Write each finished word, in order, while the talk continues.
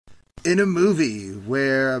In a movie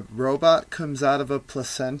where a robot comes out of a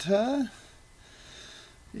placenta?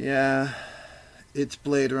 Yeah, it's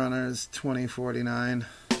Blade Runner's 2049.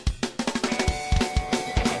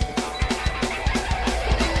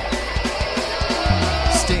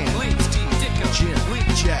 Stan, Lee, Steve, Ditko, Jim, Lee,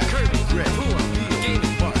 Jack, Kirby, Greg, Pullen, Beal,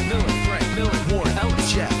 Gaiman, Bart, Miller, Frank, Miller, Warren,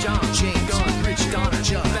 Ellis, Jack, John, James, Gunn, Richard, Donner,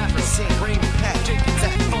 John, Baffert, Sam, Raymond, Pat, Jenkins,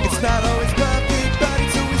 Zach, Vaughn. It's not always perfect, but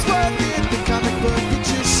it's always worth it. The comic book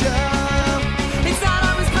picture show. It's not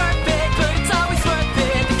always perfect, but it's always worth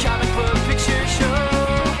it. The comic book picture show.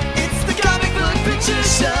 It's the comic book picture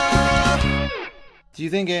show. Do you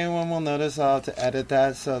think anyone will notice I'll have to edit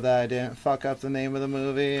that so that I didn't fuck up the name of the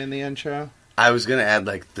movie in the intro? I was going to add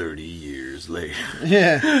like 30 years later.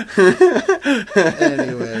 Yeah.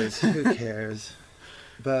 Anyways, who cares?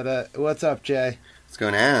 But what's up, Jay? What's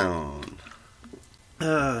going on?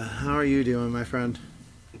 How are you doing, my friend?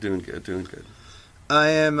 Doing good, doing good. I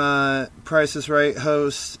am Price is Right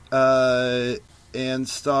host and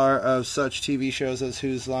star of such TV shows as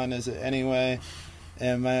Whose Line Is It Anyway,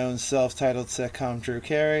 and my own self-titled sitcom, Drew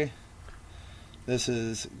Carey. This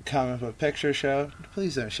is Comic Book Picture Show.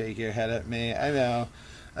 Please don't shake your head at me. I know.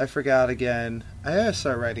 I forgot again. I gotta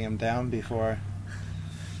start writing them down before.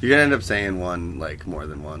 You're going to end up saying one, like, more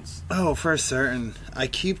than once. Oh, for certain. I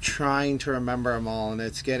keep trying to remember them all, and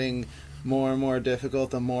it's getting more and more difficult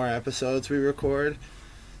the more episodes we record.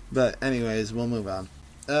 But anyways, we'll move on.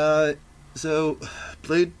 So,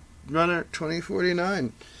 Blade Runner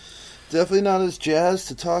 2049. Definitely not as jazzed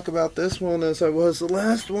to talk about this one as I was the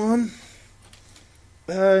last one.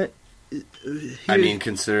 I mean,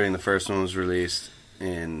 considering the first one was released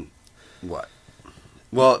in, what?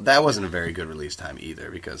 Well, that wasn't a very good release time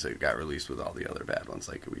either, because it got released with all the other bad ones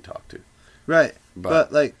like we talked to. Right.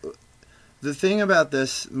 But like, the thing about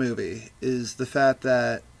this movie is the fact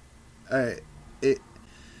that,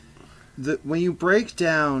 when you break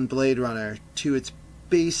down Blade Runner to its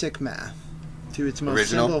basic math, to its most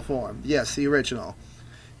simple form, yes, the original,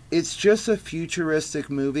 it's just a futuristic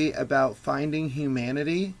movie about finding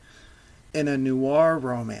humanity in a noir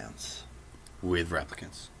romance. With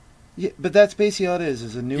replicants. Yeah, but that's basically all it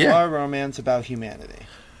is a noir romance about humanity.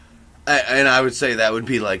 And I would say that would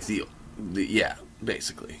be like the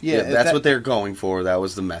basically. Yeah, that's what they're going for. That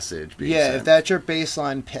was the message being sent. If that's your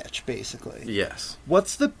baseline pitch, basically. Yes.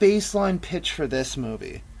 What's the baseline pitch for this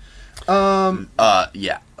movie?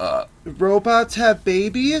 Robots have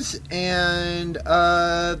babies, and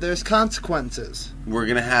there's consequences. We're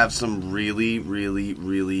gonna have some really, really,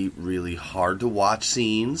 really, really hard to watch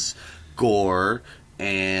scenes, gore,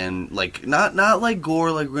 and like not like gore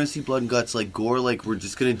like we're gonna see blood and guts, like gore like we're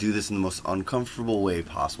just gonna do this in the most uncomfortable way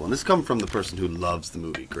possible. And this comes from the person who loves the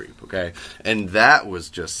movie Creep, okay? And that was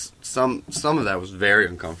just some of that was very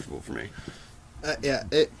uncomfortable for me.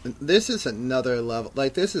 This is another level.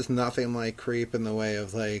 Like, this is nothing like Creep in the way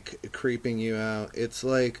of, like, creeping you out. It's,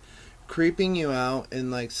 like, creeping you out in,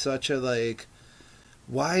 like, such a, like,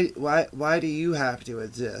 why do you have to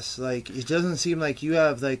exist? Like, it doesn't seem like you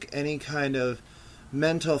have, like, any kind of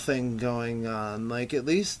mental thing going on. Like, at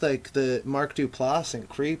least, like, the Mark Duplass in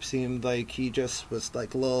Creep seemed like he just was,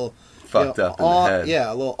 like, a little... fucked up in the head.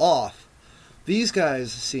 Yeah, a little off. These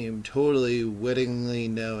guys seem totally wittingly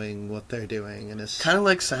knowing what they're doing, and it's kind of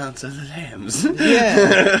like Silence of the Lambs.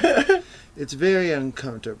 Yeah, it's very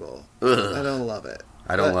uncomfortable. Ugh. I don't love it.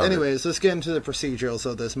 I don't love it. Anyways, let's get into the procedurals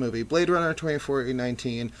of this movie. Blade Runner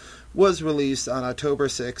 2049 was released on October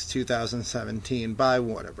 6, 2017 by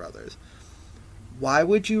Warner Brothers. Why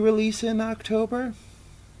would you release it in October?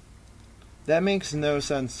 That makes no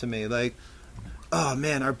sense to me. Like, oh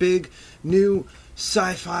man, our big new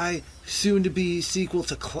sci-fi soon-to-be sequel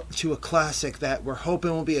to a classic that we're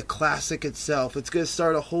hoping will be a classic itself. It's going to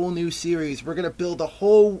start a whole new series. We're going to build a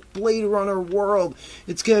whole Blade Runner world.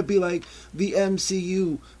 It's going to be like the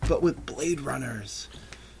MCU, but with Blade Runners.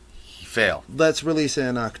 You fail. Let's release it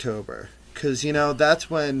in October. Because, you know, that's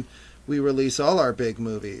when we release all our big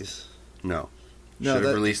movies. No. Should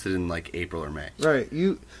have released it in, like, April or May. Right.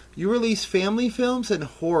 You release family films and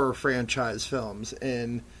horror franchise films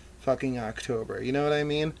in fucking October. You know what I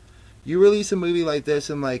mean? You release a movie like this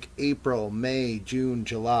in, like, April, May, June,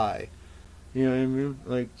 July. You know what I mean?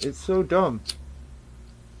 Like, it's so dumb.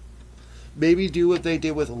 Maybe do what they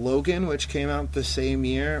did with Logan, which came out the same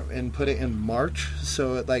year, and put it in March,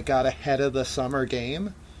 so it, like, got ahead of the summer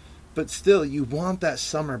game. But still, you want that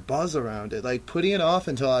summer buzz around it. Like, putting it off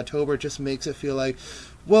until October just makes it feel like,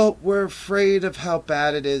 well, we're afraid of how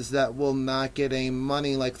bad it is that we'll not get any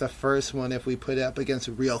money like the first one if we put it up against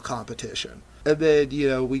real competition. And then, you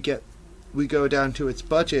know, we go down to its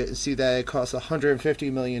budget and see that it costs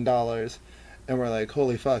 $150 million. And we're like,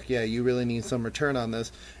 holy fuck, yeah, you really need some return on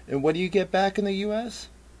this. And what do you get back in the U.S.?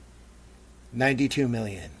 $92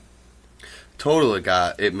 million. Total,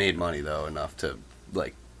 it made money though enough to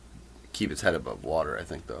like keep its head above water. I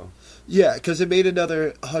think though. Yeah, because it made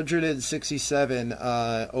another 167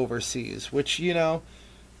 overseas, which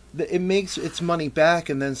it makes its money back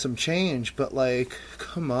and then some change. But like,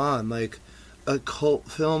 come on, like a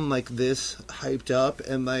cult film like this, hyped up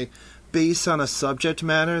and like based on a subject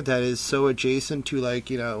matter that is so adjacent to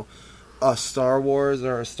like a Star Wars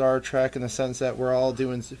or a Star Trek, in the sense that we're all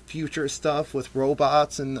doing future stuff with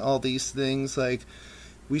robots and all these things. Like,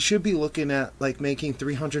 we should be looking at like making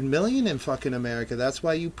 $300 million in fucking America. That's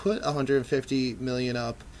why you put $150 million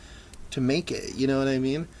up to make it. You know what I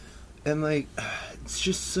mean? And like, it's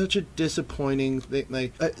just such a disappointing thing.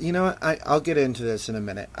 Like, you know what? I'll get into this in a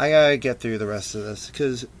minute. I gotta get through the rest of this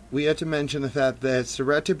because we had to mention the fact that it's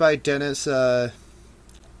directed by Denis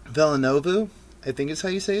Villeneuve. I think is how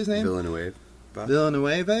you say his name. Villeneuve?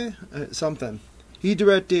 Something. He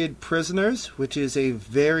directed Prisoners, which is a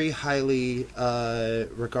very highly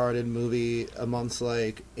regarded movie amongst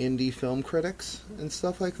like indie film critics and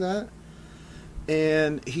stuff like that.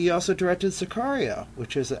 And he also directed Sicario,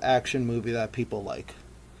 which is an action movie that people like.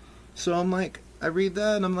 So I'm like, I read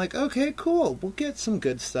that and I'm like, okay, cool. We'll get some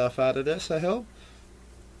good stuff out of this, I hope.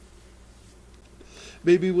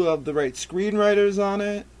 Maybe we'll have the right screenwriters on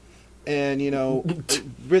it. And,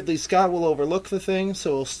 Ridley Scott will overlook the thing, so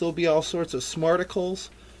it'll still be all sorts of smarticles.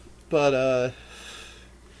 But,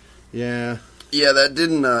 yeah. Yeah, that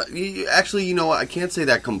didn't, actually, you know what, I can't say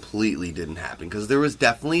that completely didn't happen, because there was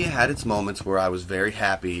definitely, had its moments where I was very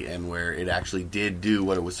happy, and where it actually did do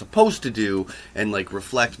what it was supposed to do, and, like,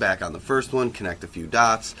 reflect back on the first one, connect a few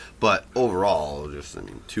dots, but overall, just,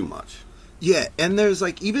 too much. Yeah, and there's,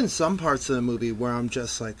 like, even some parts of the movie where I'm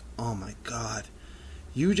just like, oh my god.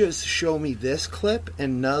 You just show me this clip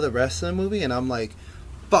and none of the rest of the movie, and I'm like,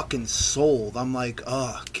 fucking sold. I'm like,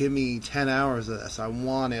 oh, give me 10 hours of this. I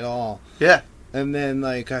want it all. Yeah. And then,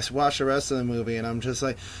 like, I watch the rest of the movie, and I'm just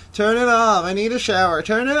like, turn it off. I need a shower.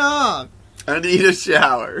 Turn it off. I need a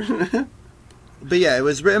shower. But yeah, it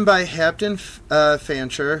was written by Hampton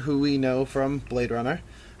Fancher, who we know from Blade Runner,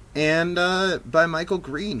 and by Michael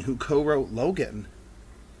Green, who co-wrote Logan.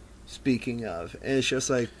 Speaking of. And it's just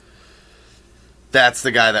like, that's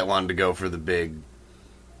the guy that wanted to go for the big,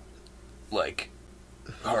 like,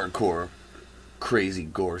 hardcore, crazy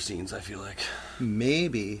gore scenes, I feel like.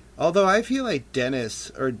 Maybe. Although I feel like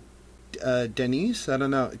Dennis, or Denis, I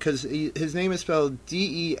don't know, because his name is spelled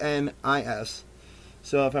Denis.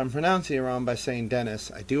 So if I'm pronouncing it wrong by saying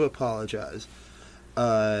Dennis, I do apologize.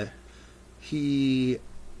 He,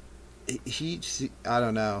 I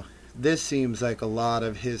don't know. This seems like a lot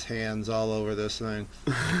of his hands all over this thing.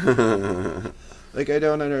 Like, I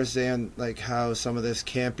don't understand, like, how some of this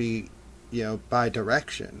can't be, by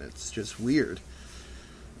direction. It's just weird.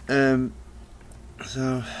 So,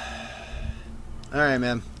 alright,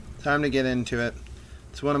 man. Time to get into it.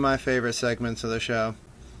 It's one of my favorite segments of the show.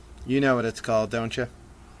 You know what it's called, don't you?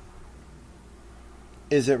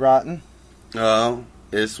 Is it rotten? Oh,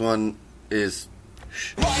 this one is...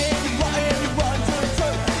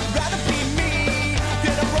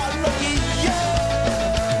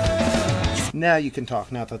 Now you can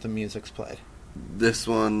talk, now that the music's played. This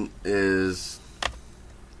one is...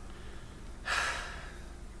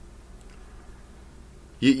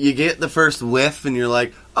 You get the first whiff and you're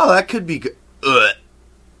like, oh, that could be good.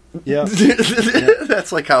 Yeah.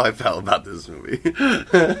 That's like how I felt about this movie.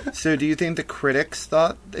 So do you think the critics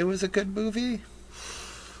thought it was a good movie?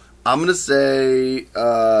 I'm going to say,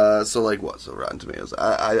 so Rotten Tomatoes.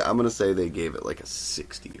 I'm going to say they gave it like a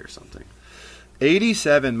 60 or something.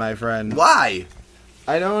 87, my friend. Why?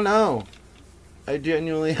 I don't know. I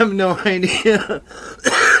genuinely have no idea.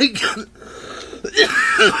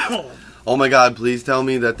 Oh my god, please tell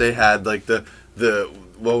me that they had like the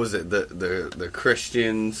what was it? The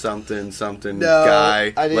Christian something guy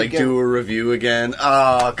do a review again.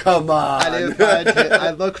 Oh, come on. I didn't find it. I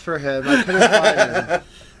looked for him. I couldn't find him.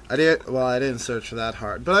 I didn't search for that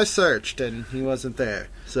hard, but I searched and he wasn't there.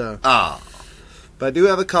 So But I do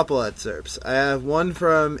have a couple excerpts. I have one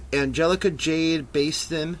from Angelica Jade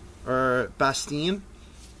Bastien. I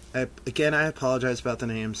apologize about the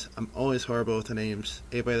names. I'm always horrible with the names.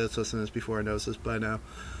 Anybody that's listened to this before knows this by now.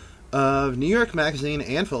 Of New York Magazine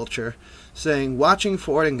and Vulture, saying, watching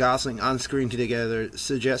Ford and Gosling on screen together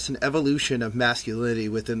suggests an evolution of masculinity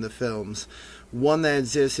within the films. One that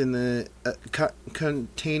exists in the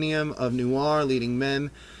continuum of noir leading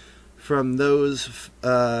men, from those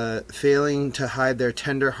failing to hide their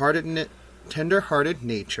tender-hearted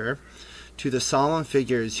nature, to the solemn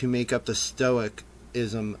figures who make up the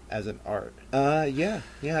Stoicism as an art. Yeah,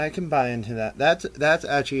 I can buy into that. That's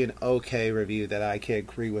actually an okay review that I can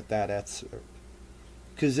agree with that.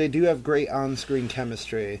 Because they do have great on-screen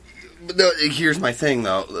chemistry. No, here's my thing,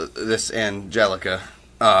 though. This Angelica,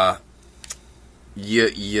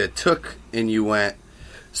 you took and you went,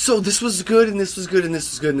 so this was good, and this was good, and this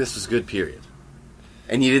was good, and this was good, period.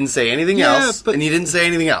 And you didn't say anything else, and you didn't say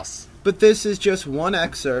anything else. But this is just one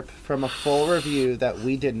excerpt from a full review that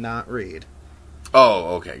we did not read.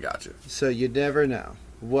 Oh, okay, gotcha. So you never know.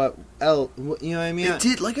 What else? You know what I mean? It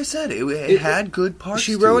did, like I said, it had good parts.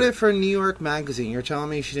 She to wrote it for New York Magazine. You're telling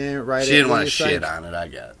me she didn't write it? She didn't want to shit on it, I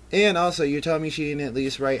get. And also, you're telling me she didn't at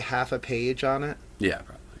least write half a page on it? Yeah,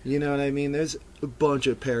 probably. You know what I mean? There's a bunch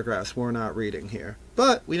of paragraphs we're not reading here.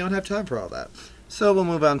 But we don't have time for all that. So we'll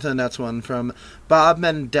move on to the next one from Bob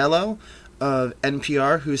Mendello of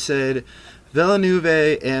NPR, who said, Villeneuve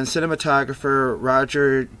and cinematographer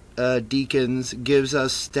Roger Deakins gives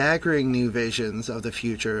us staggering new visions of the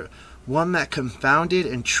future, one that confounded,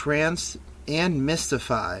 entranced, and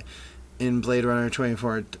mystify in Blade Runner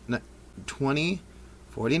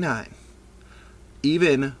 2049,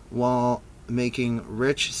 even while making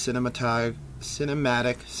rich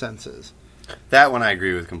cinematic senses. That one I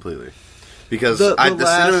agree with completely. Because the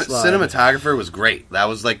cinematographer was great. That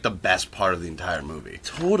was like the best part of the entire movie.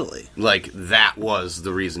 Totally. Like, that was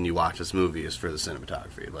the reason you watch this movie, is for the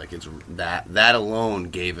cinematography. Like, it's that alone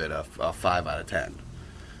gave it a 5 out of 10.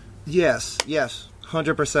 Yes,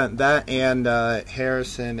 100%. That and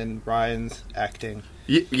Harrison and Brian's acting.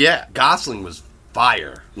 Yeah, Gosling was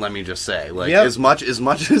fire, let me just say. Like, as much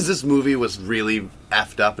as this movie was really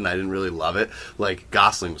effed up and I didn't really love it, like,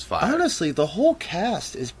 Gosling was fire. Honestly, the whole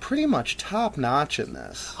cast is pretty much top notch in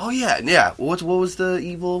this. Oh yeah. What was the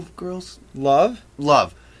evil girl's? Love.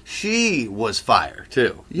 She was fire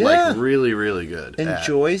too. Yeah. Like, really, really good. And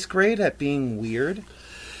Joy's great at being weird.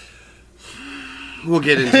 We'll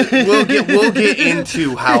get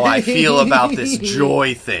into how I feel about this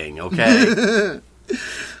Joy thing, okay?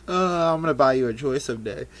 I'm gonna buy you a Joy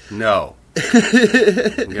someday. No.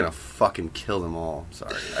 I'm gonna fucking kill them all.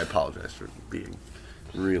 Sorry. I apologize for being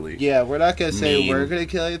really Yeah, we're not gonna say mean. we're gonna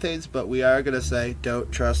kill you things, but we are gonna say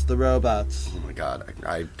don't trust the robots. Oh my god,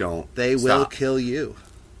 I don't. They will kill you.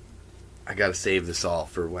 I gotta save this all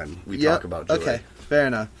for when we talk about Joy. Okay, fair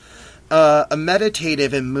enough. A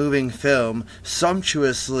meditative and moving film,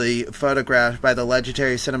 sumptuously photographed by the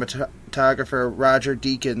legendary cinematographer Roger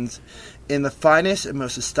Deakins in the finest and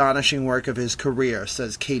most astonishing work of his career,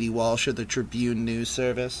 says Katie Walsh of the Tribune News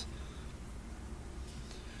Service.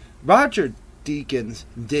 Roger Deakins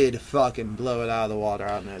did fucking blow it out of the water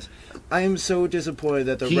on this. I am so disappointed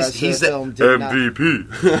that the rest of the film did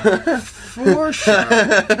MVP. not. For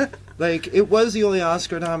sure. Like, it was the only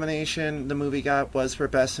Oscar nomination the movie got was for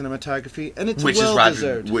Best Cinematography, and it's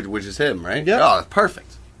well-deserved. Which is him, right? Yep. Oh,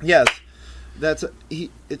 perfect. Yes.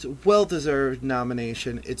 It's a well-deserved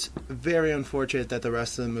nomination. It's very unfortunate that the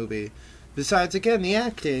rest of the movie, besides, again, the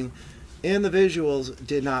acting and the visuals,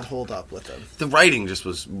 did not hold up with them. The writing just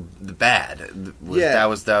was bad. That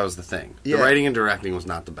was the thing. Yeah. The writing and directing was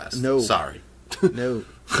not the best. No. Sorry. No.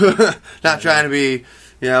 Not trying to be,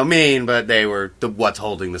 mean, but they were what's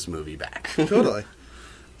holding this movie back. Totally.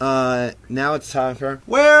 Now it's time for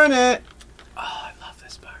Wearing It! Oh, I love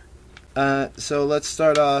this part. So let's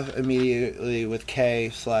start off immediately with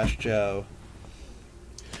K/Joe.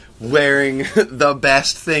 Wearing the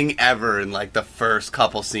best thing ever in, like, the first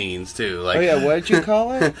couple scenes, too. Like, Oh yeah, what did you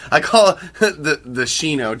call it? I call it the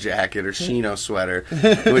Shino jacket or Shino sweater,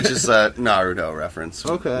 which is a Naruto reference.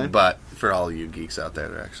 Okay. But for all you geeks out there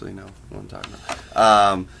that actually know what I'm talking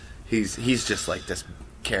about. He's just like this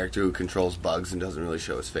character who controls bugs and doesn't really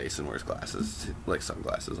show his face and wears glasses, like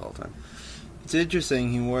sunglasses all the time. It's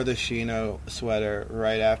interesting, he wore the Shino sweater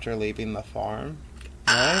right after leaving the farm.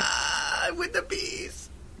 Right? With the bees.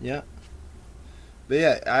 Yeah. But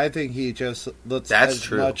yeah, I think he just looks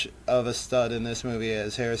much of a stud in this movie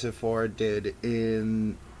as Harrison Ford did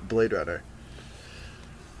in Blade Runner.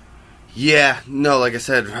 Yeah, no, like I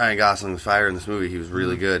said, Ryan Gosling was fire in this movie. He was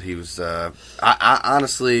really good. He was, I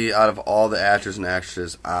honestly, out of all the actors and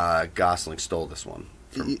actresses, Gosling stole this one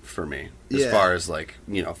for me. As far as, like,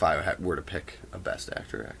 if I were to pick a best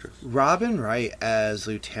actor or actress. Robin Wright as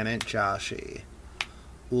Lieutenant Joshi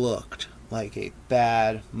looked like a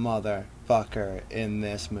bad motherfucker in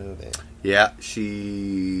this movie. Yeah,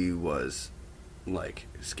 she was, like,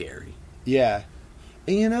 scary. Yeah.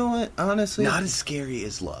 And you know what? Honestly... Not as scary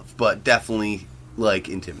as Love, but definitely, like,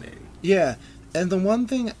 intimidating. Yeah. And the one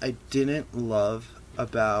thing I didn't love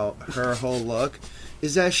about her whole look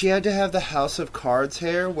is that she had to have the House of Cards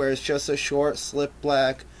hair, where it's just a short, slicked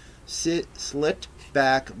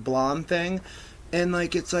back blonde thing. And,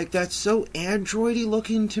 like, it's like, that's so androidy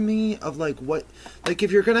looking to me, of, like, what... Like,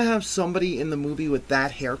 if you're gonna have somebody in the movie with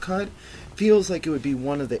that haircut, feels like it would be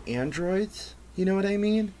one of the androids. You know what I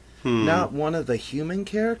mean? Not one of the human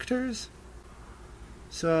characters.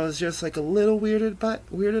 So I was just, like, a little weirded by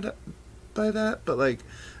that. But, like,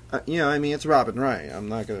 you know, I mean, it's Robin Wright. I'm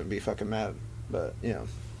not gonna be fucking mad. But, you know.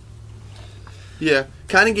 Yeah.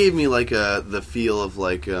 Kind of gave me, like, the feel of,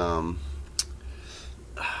 like,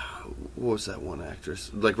 what was that one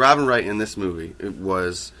actress? Like Robin Wright in this movie,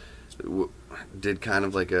 did kind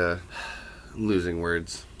of like a losing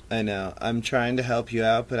words. I know. I'm trying to help you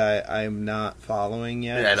out, but I'm not following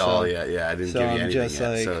yet. At all yet. Yeah, I didn't give you anything just yet,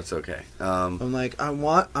 like, so it's okay. I'm like, I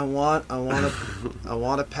want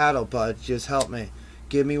a paddle, bud. Just help me.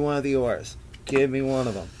 Give me one of the oars. Give me one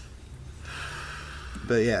of them.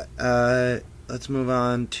 But yeah, let's move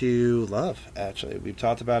on to Love. Actually, we've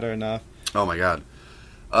talked about her enough. Oh my god.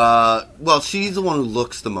 Well, she's the one who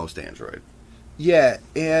looks the most android. Yeah,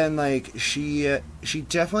 and like she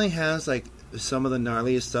definitely has like some of the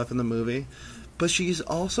gnarliest stuff in the movie, but she's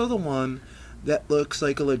also the one that looks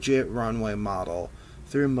like a legit runway model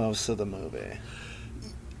through most of the movie.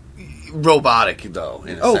 Robotic though,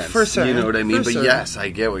 in a sense. For certain. You know what I mean? For But certain. yes,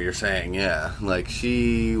 I get what you're saying. Yeah, like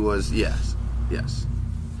she was. Yes.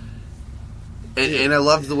 And I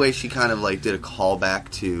loved the way she kind of like did a callback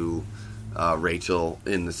to Rachel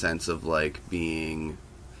in the sense of like being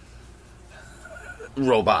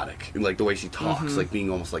robotic, like the way she talks, like being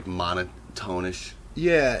almost like monotonish.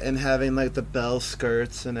 Yeah, and having like the bell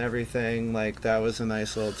skirts and everything, like that was a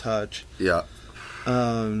nice little touch. Yeah.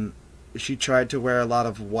 She tried to wear a lot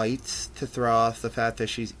of whites to throw off the fact that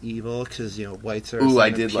she's evil, because you know whites are. Ooh, a I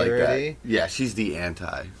sign did of like purity. that. Yeah, she's the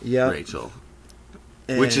anti Rachel,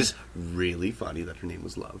 which is really funny that her name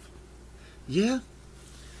was Love. Yeah.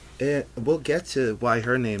 We'll get to why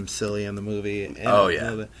her name's silly in the movie.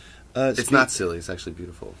 It's not silly. It's actually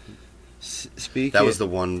beautiful. That was the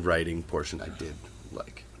one writing portion I did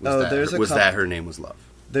like. That her name was Love.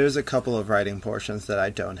 There's a couple of writing portions that I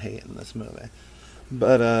don't hate in this movie.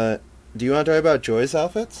 But, do you want to talk about Joy's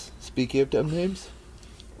outfits? Speaking of dumb names.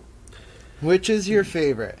 Which is your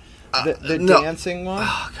favorite? The dancing one?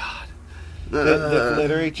 Oh, God. The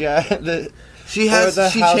glittery jacket? She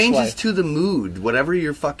changes to the mood, whatever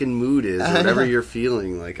your fucking mood is, or whatever you're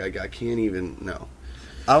feeling. Like I can't even. No.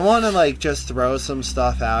 I want to like just throw some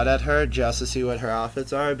stuff out at her just to see what her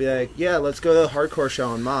outfits are. I'd be like, yeah, let's go to the hardcore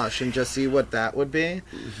show in Mosh and just see what that would be.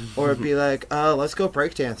 Or it'd be like, let's go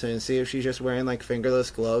breakdancing and see if she's just wearing like fingerless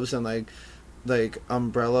gloves and like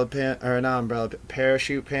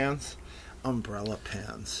parachute pants. Umbrella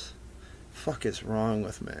pants. Fuck is wrong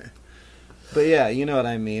with me? But yeah, you know what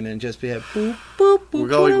I mean, and just be like, boop, boop, boop. We're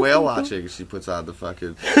going whale watching. She puts on the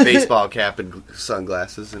fucking baseball cap and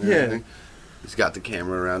sunglasses and everything. Yeah. She's got the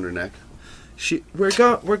camera around her neck.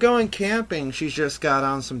 We're going camping. She's just got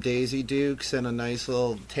on some Daisy Dukes and a nice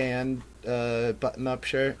little tan button-up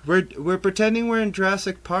shirt. We're pretending we're in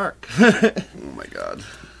Jurassic Park. Oh my god.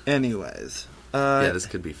 Anyways, yeah, this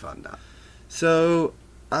could be fun now. So,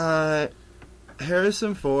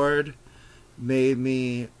 Harrison Ford made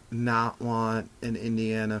me not want an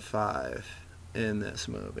Indiana 5 in this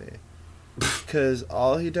movie. Because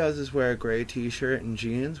all he does is wear a gray t-shirt and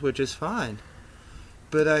jeans, which is fine.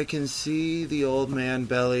 But I can see the old man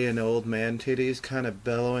belly and old man titties kind of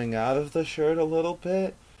bellowing out of the shirt a little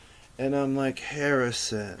bit. And I'm like,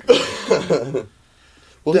 Harrison.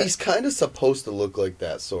 Well, he's kind of supposed to look like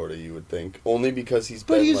that, sort of, you would think. Only because he's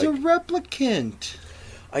been, But he's a replicant.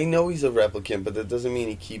 I know he's a replicant, but that doesn't mean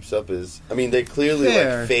he keeps up his... I mean, they clearly,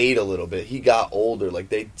 Fair. like, fade a little bit. He got older. Like,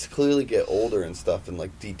 they clearly get older and stuff and,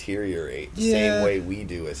 like, deteriorate the same way we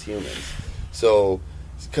do as humans. So,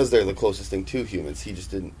 because they're the closest thing to humans, he just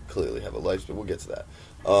didn't clearly have a lifespan. We'll get to that.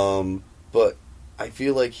 But I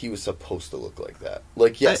feel like he was supposed to look like that.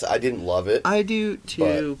 Like, yes, I didn't love it. I do,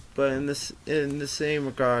 too, but in the same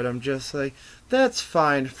regard, I'm just like... That's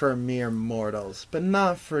fine for mere mortals, but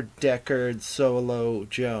not for Deckard Solo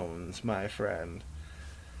Jones, my friend.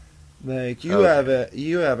 Like you have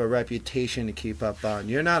a reputation to keep up on.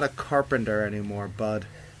 You're not a carpenter anymore, bud.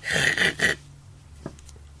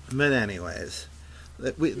 But anyways,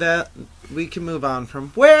 we can move on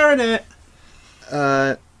from wearing it.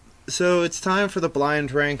 So it's time for the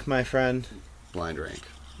blind rank, my friend. Blind rank.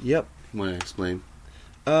 Yep. Want to explain?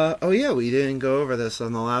 We didn't go over this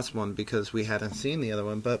on the last one because we hadn't seen the other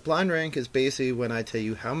one, but blind rank is basically when I tell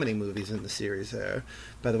you how many movies in the series there are.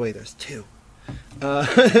 By the way, there's 2.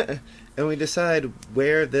 And we decide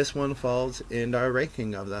where this one falls in our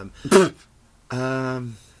ranking of them.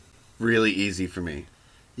 Really easy for me.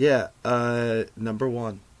 Yeah, number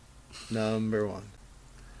one.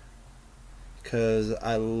 Because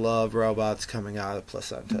I love robots coming out of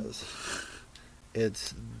placentas.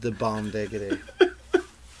 It's the bomb diggity.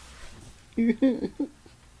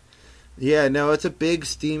 Yeah, no, it's a big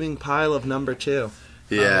steaming pile of number two.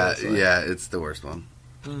 Yeah, honestly. yeah, it's the worst one.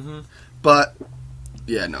 Mm-hmm. But,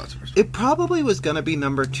 yeah, no, it's the worst one. It probably was going to be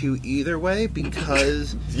number two either way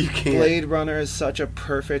because You can't. Blade Runner is such a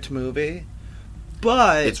perfect movie.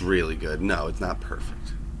 But... It's really good. No, it's not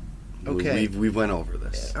perfect. Okay. We went over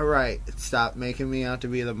this. All right, stop making me out to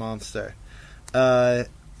be the monster. But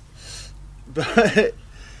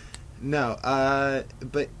no,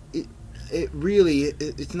 but it really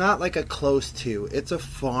it's not like a close two. It's a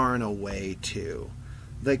far and away two,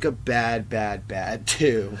 like a bad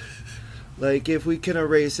two. Like if we can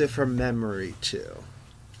erase it from memory two.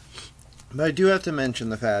 But I do have to mention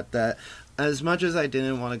the fact that as much as I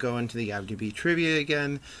didn't want to go into the IMDb trivia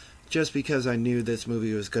again, just because I knew this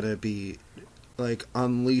movie was going to be like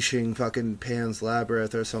unleashing fucking Pan's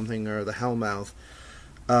Labyrinth or something, or the Hellmouth,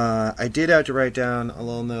 I did have to write down a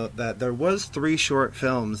little note that there was 3 short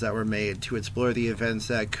films that were made to explore the events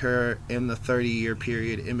that occur in the 30-year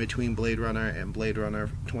period in between Blade Runner and Blade Runner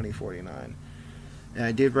 2049. And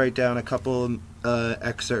I did write down a couple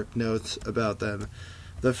excerpt notes about them.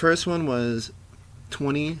 The first one was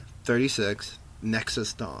 2036,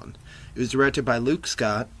 Nexus Dawn. It was directed by Luke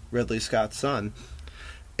Scott, Ridley Scott's son,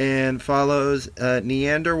 and follows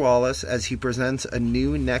Neander Wallace as he presents a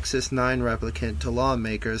new Nexus 9 replicant to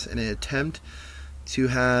lawmakers in an attempt to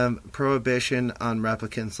have prohibition on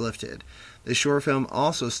replicants lifted. The short film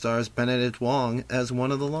also stars Benedict Wong as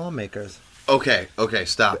one of the lawmakers. Okay,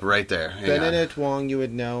 stop right there. Hang on. Benedict Wong you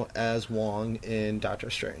would know as Wong in Doctor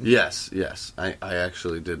Strange. Yes. I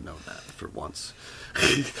actually did know that for once.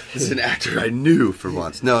 It's an actor I knew for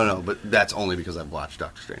once. No, but that's only because I've watched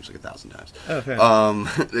Doctor Strange like 1,000 times. Oh, fair.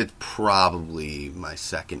 It's probably my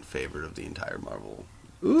second favorite of the entire Marvel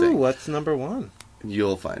Ooh, what's number one?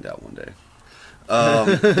 You'll find out one day.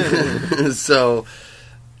 So,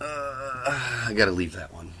 I gotta leave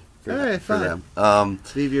that one for, All right, for fine. them.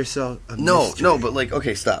 Leave yourself a No, mystery. but like,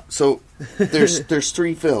 okay, stop. So, there's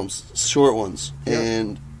 3 films, short ones, Yeah.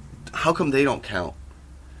 and how come they don't count?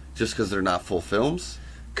 Just because they're not full films?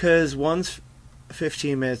 Because one's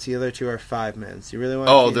 15 minutes, the other 2 are 5 minutes. You really want?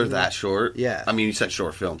 Oh, they're that short? Yeah. I mean, you said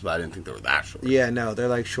short films, but I didn't think they were that short. Yeah, no, they're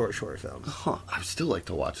like short films. Huh. I would still like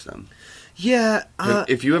to watch them. Yeah,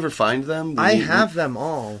 If you ever find them... I have them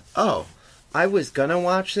all. Oh. I was gonna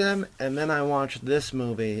watch them, and then I watched this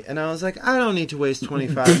movie, and I was like, I don't need to waste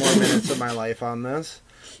 25 more minutes of my life on this.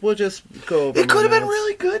 We'll just go over It could have my been notes.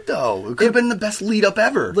 really good, though. It could have been the best lead-up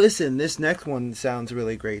ever. Listen, this next one sounds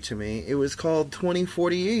really great to me. It was called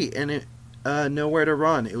 2048, and it Nowhere to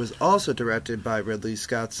Run. It was also directed by Ridley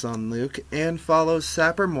Scott's son Luke, and follows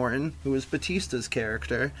Sapper Morton, who is Batista's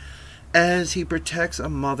character, as he protects a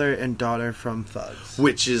mother and daughter from thugs.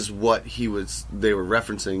 Which is what they were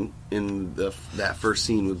referencing in that first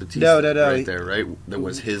scene with Batista. No. Right there, right? That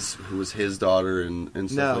was who was his daughter and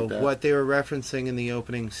stuff No, like that. what they were referencing in the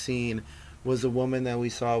opening scene was a woman that we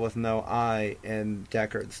saw with no eye and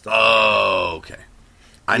Deckard's daughter. Oh, okay.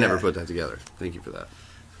 I never Yeah. put that together. Thank you for that.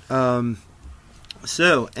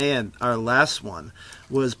 So, and our last one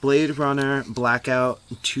was Blade Runner Blackout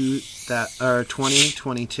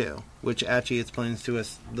 2022, which actually explains to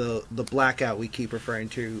us the blackout we keep referring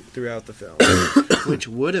to throughout the film, which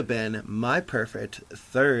would have been my perfect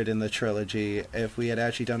third in the trilogy if we had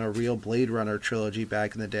actually done a real Blade Runner trilogy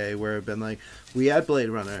back in the day, where it had been like, we had Blade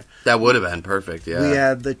Runner. That would have been perfect, yeah. We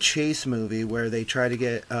had the Chase movie where they try to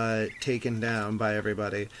get taken down by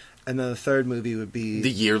everybody. And then the third movie would be...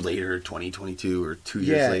 The year later, 2022, or 2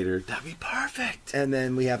 years later. That'd be perfect. And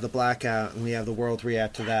then we have the blackout, and we have the world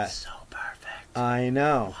react to that. So perfect. I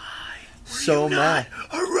know. Why were So you mad.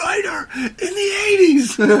 not a writer in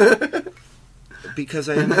the 80s? Because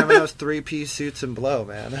I didn't have enough 3-piece suits and blow,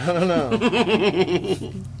 man. I don't know.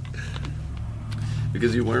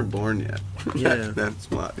 Because you weren't born yet. Yeah.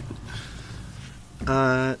 That's why.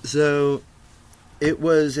 So... It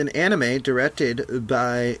was an anime directed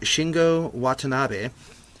by Shingo Watanabe.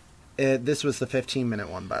 This was the 15-minute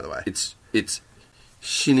one, by the way. It's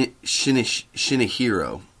Shinihiro,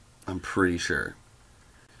 I'm pretty sure,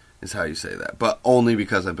 is how you say that. But only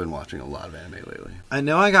because I've been watching a lot of anime lately. I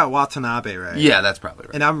know I got Watanabe right. Yeah, that's probably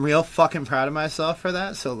right. And I'm real fucking proud of myself for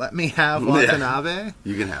that, so let me have Watanabe.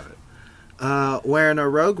 You can have it. Wherein a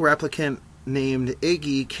rogue replicant named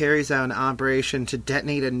Iggy carries out an operation to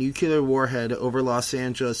detonate a nuclear warhead over Los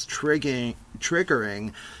Angeles,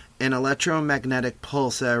 triggering an electromagnetic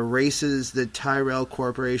pulse that erases the Tyrell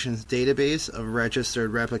Corporation's database of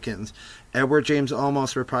registered replicants. Edward James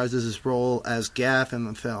Olmos reprises his role as Gaff in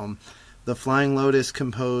the film. The Flying Lotus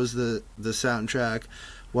composed the soundtrack.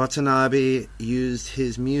 Watanabe used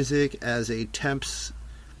his music as a temp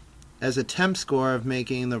score of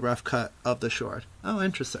making the rough cut of the short. Oh,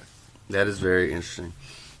 interesting. That is very interesting.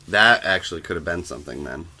 That actually could have been something,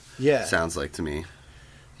 then. Yeah. Sounds like to me.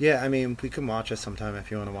 Yeah, I mean, we can watch it sometime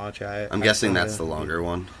if you want to watch it. I'm guessing that's the longer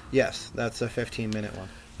one. Yes, that's a 15-minute one.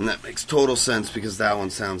 And that makes total sense because that one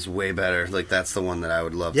sounds way better. Like, that's the one that I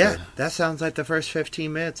would love Yeah, to... that sounds like the first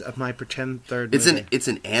 15 minutes of my pretend third movie. It's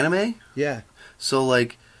an anime? Yeah. So,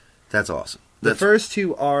 like, that's awesome. The first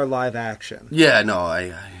two are live action. Yeah,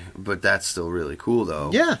 no, but that's still really cool, though.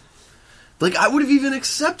 Yeah. Like, I would have even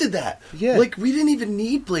accepted that. Yeah. Like, we didn't even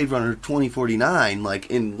need Blade Runner 2049, like,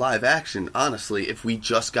 in live action, honestly, if we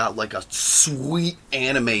just got, like, a sweet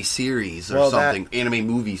anime series or something. Anime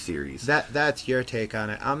movie series. That's your take on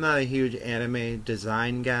it. I'm not a huge anime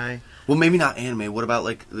design guy. Well, maybe not anime. What about,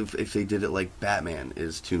 like, if they did it like Batman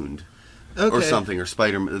is tuned? Okay. Or something, or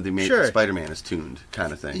Spider-Man is tuned,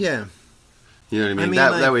 kind of thing. Yeah. You know what I mean?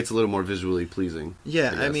 That way it's a little more visually pleasing.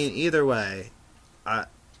 Yeah, I mean, either way,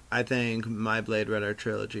 I think my Blade Runner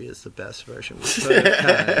trilogy is the best version.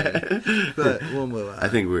 But we'll move on. I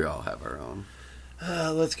think we all have our own.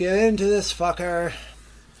 Let's get into this fucker.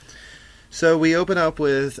 So we open up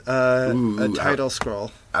with a title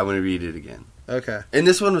scroll. I want to read it again. Okay. And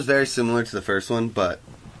this one was very similar to the first one, but,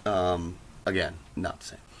 again, not the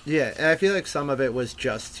same. Yeah, and I feel like some of it was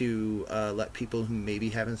just to let people who maybe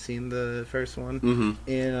haven't seen the first one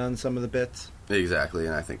in on some of the bits. Exactly,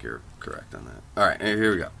 and I think you're correct on that. Alright,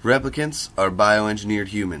 here we go. Replicants are bioengineered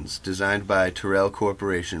humans designed by Tyrell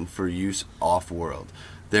Corporation for use off-world.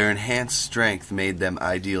 Their enhanced strength made them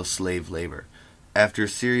ideal slave labor. After a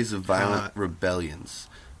series of violent rebellions...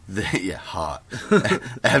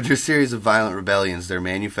 After a series of violent rebellions, their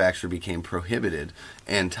manufacture became prohibited,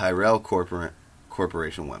 and Tyrell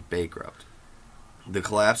Corporation went bankrupt. The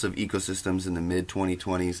collapse of ecosystems in the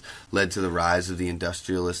mid-2020s led to the rise of the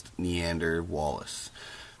industrialist Neander Wallace,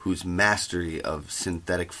 whose mastery of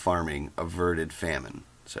synthetic farming averted famine,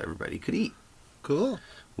 so everybody could eat. Cool.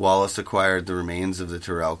 Wallace acquired the remains of the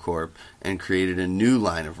Tyrell Corp and created a new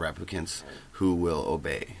line of replicants who will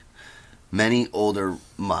obey. Many older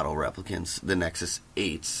model replicants, the Nexus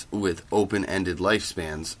 8s, with open-ended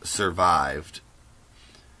lifespans, survived.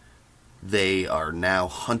 They are now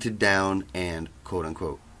hunted down and,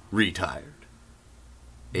 quote-unquote, retired.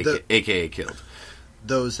 A.k.a. killed.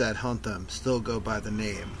 Those that hunt them still go by the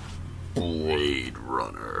name Blade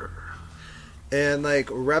Runner. And, like,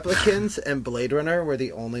 replicants and Blade Runner were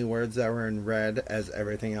the only words that were in red as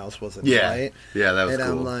everything else was in white. Yeah, that was cool.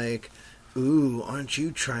 And I'm like, ooh, aren't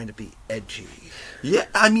you trying to be edgy? Yeah,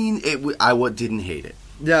 I mean, I didn't hate it.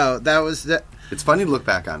 No, that was... It's funny to look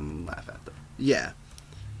back on and laugh at, though. Yeah.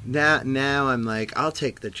 Now I'm like, I'll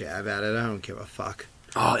take the jab at it. I don't give a fuck.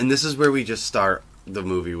 Oh, and this is where we just start the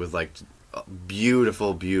movie with, like,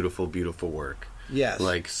 beautiful, beautiful, beautiful work. Yes.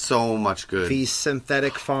 Like, so much good. These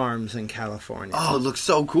synthetic farms in California. Oh, it looks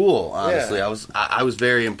so cool, honestly. Yeah. I was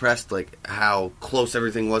very impressed, like, how close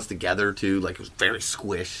everything was together, too. Like, it was very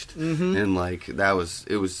squished. Mm-hmm. And, like,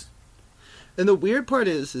 it was... And the weird part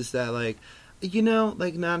is that, like, you know,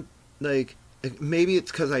 like, not, like... Maybe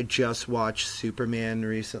it's because I just watched Superman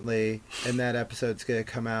recently, and that episode's going to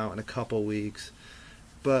come out in a couple weeks.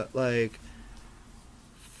 But, like,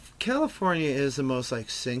 California is the most, like,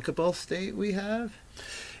 sinkable state we have.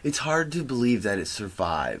 It's hard to believe that it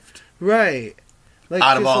survived. Right. Like,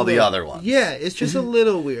 out of all the other ones. Yeah, it's just a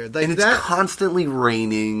little weird. Like, and it's constantly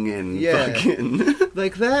raining and fucking...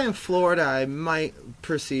 Like, that in Florida, I might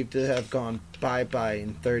perceive to have gone bye-bye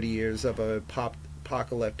in 30 years of a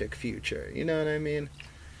apocalyptic future. You know what I mean?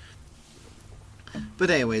 But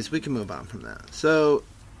anyways, we can move on from that. So,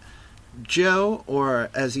 Joe, or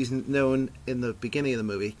as he's known in the beginning of the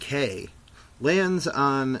movie, Kay, lands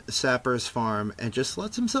on Sapper's farm and just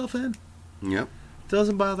lets himself in. Yep.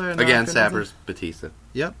 Doesn't bother. Again, Sapper's Batista.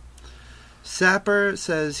 Yep. Sapper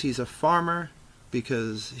says he's a farmer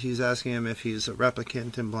because he's asking him if he's a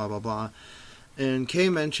replicant and blah, blah, blah. And Kay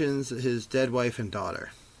mentions his dead wife and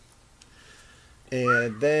daughter.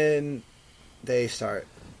 And then they start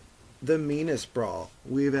the meanest brawl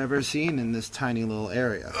we've ever seen in this tiny little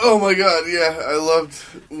area. Oh my god, yeah. I loved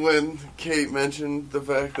when Kate mentioned the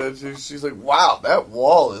fact that she's like, wow, that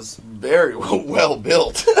wall is very well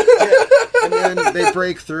built. Yeah. And and they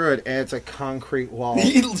break through it, and it's a concrete wall.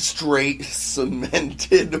 Straight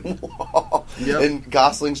cemented wall. Yep. And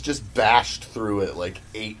Gosling's just bashed through it like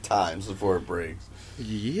 8 times before it breaks.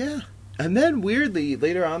 Yeah. And then, weirdly,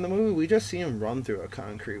 later on in the movie, we just see him run through a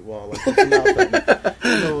concrete wall like it's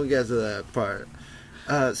nothing. No one gets to that part.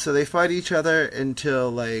 So they fight each other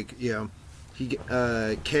until, like, you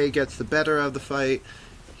know, Kay gets the better of the fight.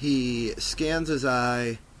 He scans his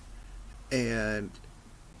eye, and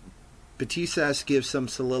Batista gives some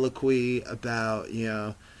soliloquy about, you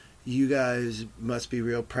know, you guys must be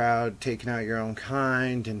real proud taking out your own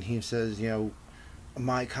kind. And he says, you know,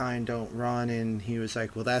 my kind don't run. And he was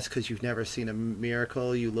like, well, that's because you've never seen a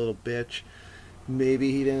miracle, you little bitch.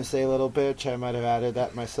 Maybe he didn't say little bitch. I might have added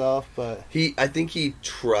that myself, but I think he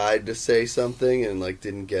tried to say something and like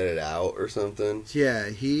didn't get it out or something. yeah,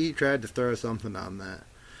 he tried to throw something on that.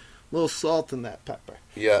 A little salt in that pepper.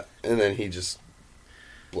 Yeah, and then he just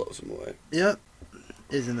blows him away. Yep.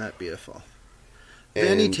 Isn't that beautiful?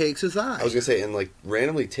 Then he takes his eye. I was gonna say, and like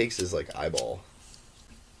randomly takes his like eyeball.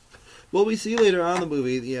 Well, we see later on in the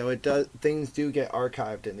movie, you know, things do get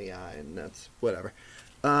archived in the eye, and that's whatever.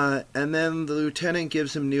 And then the lieutenant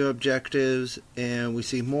gives him new objectives, and we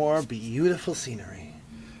see more beautiful scenery.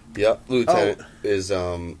 Yep, lieutenant is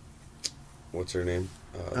what's her name?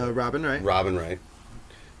 Robin Wright. Robin Wright.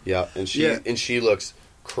 Yeah, and she looks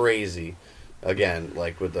crazy. Again,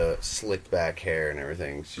 like with the slicked back hair and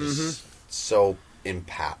everything. She's so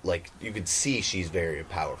like you could see she's very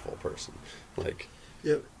powerful person. Like.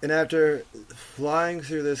 Yep. And after flying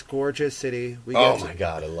through this gorgeous city, my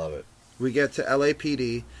god, I love it. We get to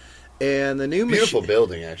LAPD, and the new beautiful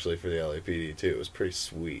building actually for the LAPD too. It was pretty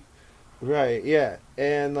sweet. Right. Yeah.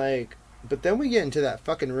 And like, but then we get into that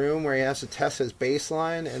fucking room where he has to test his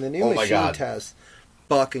baseline, and the new machine test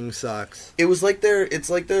fucking sucks. It's like their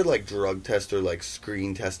like drug test or like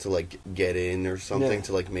screen test to like get in or something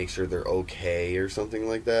to like make sure they're okay or something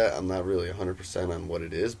like that. I'm not really 100% on what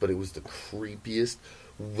it is, but it was the creepiest,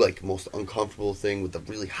 like most uncomfortable thing with the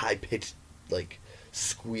really high pitched like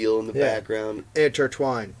squeal in the background.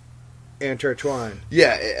 Intertwine.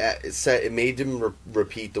 Yeah, it made him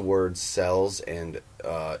repeat the word cells and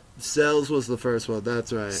cells was the first one.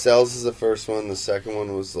 That's right. Cells is the first one. The second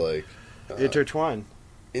one was like intertwine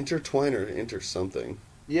or inter something.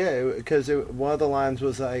 Yeah, because one of the lines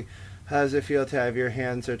was like, how does it feel to have your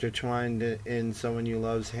hands intertwined in someone you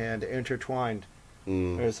love's hand? Intertwined.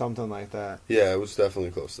 Or something like that. Yeah, it was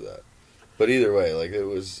definitely close to that. But either way, like,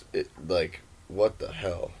 like, what the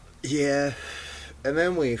hell? Yeah. And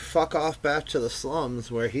then we fuck off back to the slums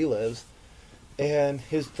where he lives, and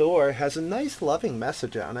his door has a nice loving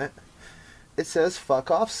message on it. It says, fuck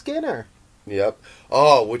off Skinner. Yep.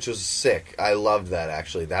 Oh, which was sick. I loved that,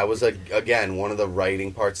 actually. That was, again, one of the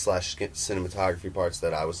writing parts / cinematography parts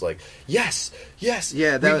that I was like, yes.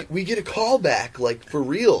 Yeah, we get a call back, like, for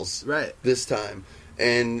reals. Right. This time.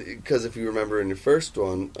 And, because if you remember in the first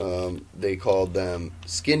one, they called them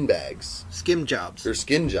skin bags. Skim jobs. Or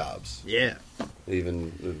skin jobs. Yeah.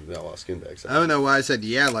 Skin bags. I don't know why I said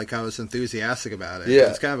yeah like I was enthusiastic about it. Yeah.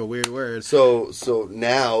 It's kind of a weird word. So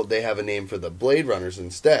now they have a name for the Blade Runners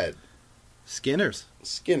instead. Skinners.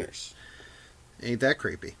 Ain't that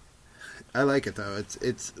creepy? I like it though.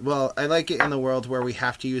 It's well, I like it in the world where we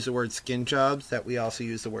have to use the word skin jobs that we also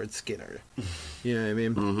use the word Skinner. You know what I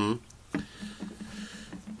mean? Mm-hmm.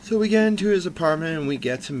 So we get into his apartment and we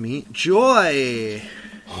get to meet Joy.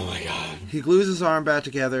 Oh my god. He glues his arm back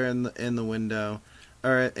together in the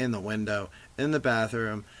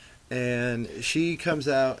bathroom, and she comes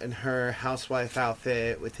out in her housewife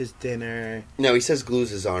outfit with his dinner. No, he says glues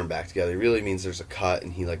his arm back together. He really means there's a cut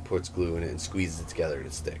and he like puts glue in it and squeezes it together and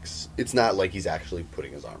it sticks. It's not like he's actually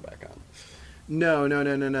putting his arm back on. No.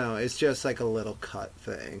 It's just like a little cut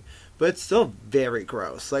thing. But it's still very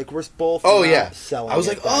gross. Like, we're both selling I was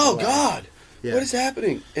like, oh, way. God. Yeah. What is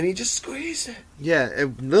happening? And he just squeezed it. Yeah,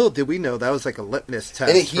 and little did we know that was like a litmus test.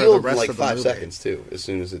 And it healed for the rest in like of the 5 movie. seconds, too, as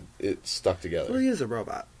soon as it stuck together. Well, he is a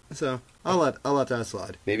robot. So, I'll let that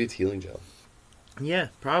slide. Maybe it's healing gel. Yeah,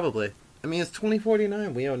 probably. I mean, it's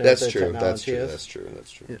 2049. We don't know That's what the true. technology That's true.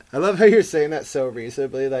 Yeah. I love how you're saying that so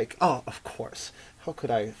reasonably. Like, oh, of course. How could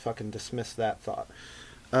I fucking dismiss that thought?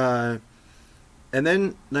 And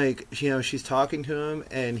then, like, you know, she's talking to him,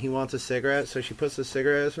 and he wants a cigarette, so she puts the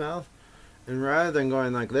cigarette in his mouth, and rather than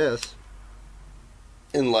going like this...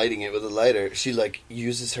 And lighting it with a lighter, she, like,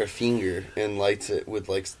 uses her finger and lights it with,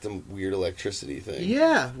 like, some weird electricity thing.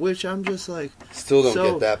 Yeah, which I'm just like... Still don't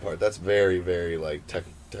get that part. That's very, very, like,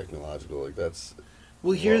 technological. Like, that's...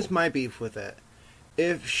 Well, here's my beef with it.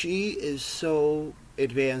 If she is so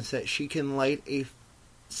advanced that she can light a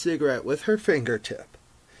cigarette with her fingertip,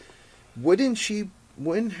 Wouldn't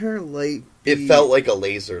her light be... It felt like a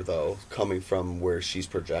laser, though, coming from where she's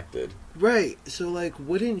projected. Right, so, like,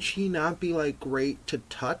 wouldn't she not be, like, great to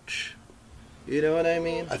touch? You know what I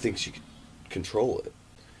mean? I think she could control it.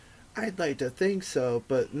 I'd like to think so,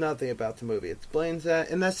 but nothing about the movie explains that.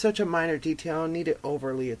 And that's such a minor detail. I don't need it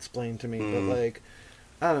overly explained to me, but, like,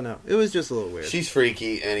 I don't know. It was just a little weird. She's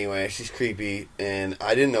freaky, anyway. She's creepy, and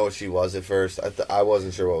I didn't know what she was at first. I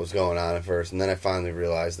wasn't sure what was going on at first, and then I finally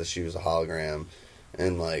realized that she was a hologram,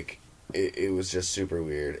 and, like, it was just super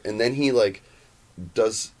weird. And then he, like,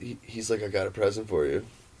 he's like, I got a present for you.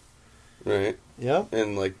 Right? Yep.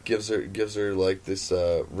 And, like, gives her like, this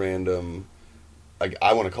random... Like,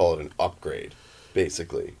 I want to call it an upgrade,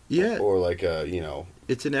 basically. Yeah. Or like a, you know...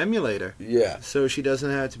 It's an emulator. Yeah. So she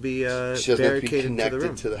doesn't have to be she doesn't have to be barricaded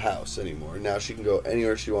connected to the room. house anymore. Now she can go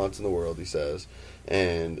anywhere she wants in the world, he says.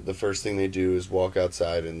 And the first thing they do is walk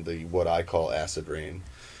outside in the what I call acid rain.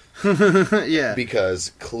 Yeah.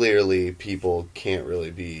 Because clearly people can't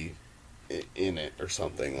really be in it or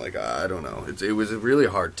something. Like, I don't know. It was a really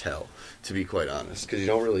hard tell, to be quite honest, because you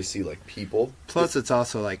don't really see, like, people. Plus, it's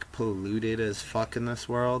also, like, polluted as fuck in this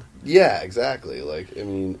world. Yeah, exactly. Like, I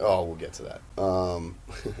mean, we'll get to that.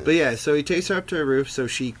 But yeah, so he takes her up to a roof so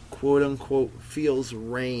she, quote-unquote, feels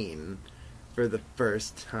rain for the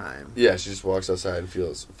first time. Yeah, she just walks outside and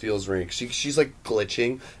feels rain. She's, like,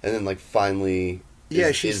 glitching, and then, like, finally...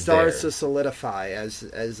 Yeah, she starts there. to solidify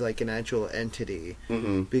as like an actual entity,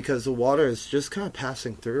 Mm-hmm. because the water is just kind of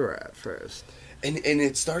passing through her at first. And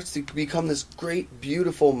it starts to become this great,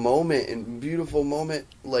 beautiful moment,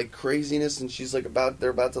 like, craziness, and she's, like,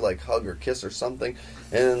 they're about to, like, hug or kiss or something,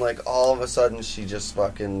 and then, like, all of a sudden she just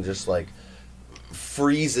fucking just, like,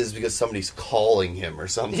 freezes because somebody's calling him or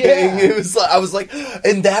something. Yeah. It was like, I was like,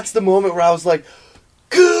 and that's the moment where I was like,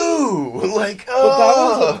 goo! Like,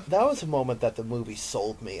 But that was a moment that the movie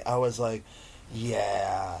sold me. I was like,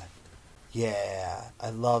 yeah, I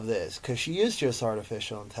love this. Because she is just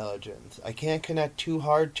artificial intelligence. I can't connect too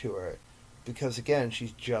hard to her. Because, again,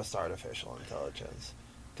 she's just artificial intelligence.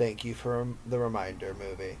 Thank you for the reminder,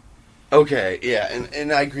 movie. Okay, yeah,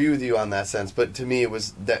 and I agree with you on that sense, but to me it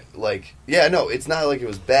was that, like, yeah, no, it's not like it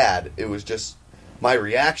was bad. It was just, my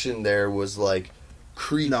reaction there was, like,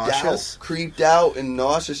 creeped out and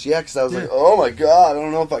nauseous, yeah, because I was like, oh my god, I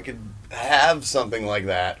don't know if I could have something like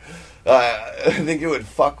that. I think it would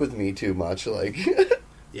fuck with me too much, like.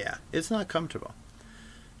 Yeah, it's not comfortable.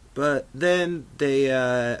 But then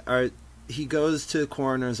he goes to the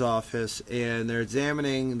coroner's office, and they're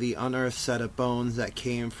examining the unearthed set of bones that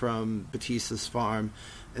came from Batista's farm,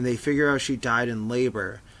 and they figure out she died in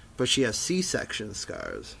labor, but she has C-section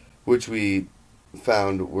scars. Which we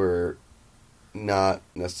found were not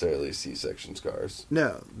necessarily C-section scars.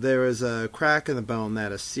 No, there was a crack in the bone that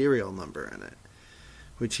had a serial number in it,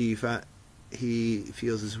 which he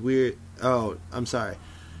feels is weird. Oh, I'm sorry.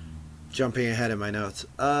 Jumping ahead in my notes.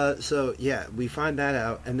 So, yeah, we find that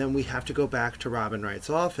out, and then we have to go back to Robin Wright's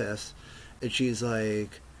office, and she's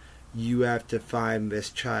like, you have to find this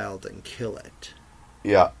child and kill it.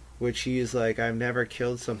 Yeah. Which he's like, I've never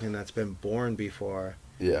killed something that's been born before.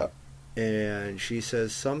 Yeah. And she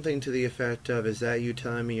says something to the effect of, is that you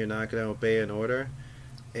telling me you're not going to obey an order?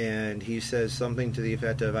 And he says something to the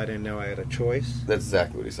effect of, I didn't know I had a choice. That's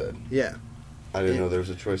exactly what he said. Yeah. I didn't know there was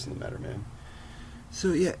a choice in the matter, man.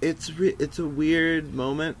 So, yeah, it's a weird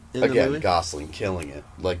moment in the Again, movie. Gosling killing it.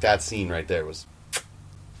 Like, that scene right there was...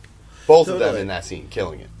 Both of them in that scene,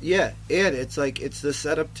 killing it. Yeah, and it's like, it's the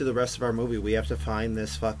setup to the rest of our movie. We have to find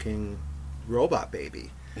this fucking robot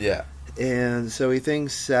baby. Yeah. And so he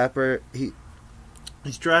thinks Sapper...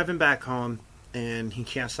 He's driving back home, and he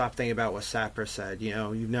can't stop thinking about what Sapper said. You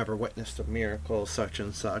know, you've never witnessed a miracle, such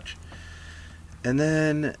and such. And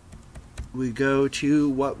then we go to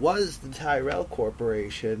what was the Tyrell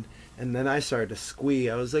Corporation, and then I started to squee.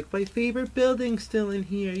 I was like, my favorite building's still in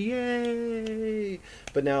here, yay!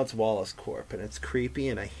 But now it's Wallace Corp, and it's creepy,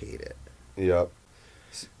 and I hate it. Yep.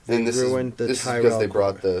 And this is because they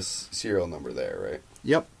brought the serial number there, right?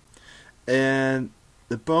 Yep. And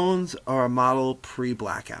the bones are a model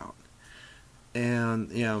pre-blackout. And,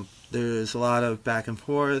 you know, there's a lot of back and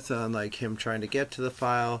forth on, like, him trying to get to the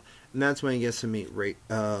file. And that's when he gets to meet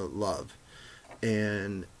Love.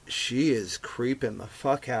 And she is creeping the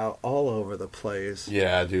fuck out all over the place.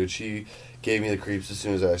 Yeah, dude, she gave me the creeps as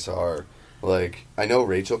soon as I saw her. Like, I know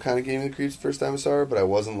Rachel kind of gave me the creeps the first time I saw her, but I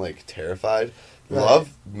wasn't, like, terrified. Right.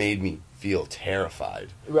 Love made me feel terrified.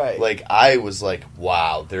 Right. Like, I was like,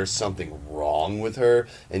 wow, there's something wrong with her,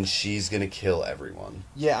 and she's gonna kill everyone.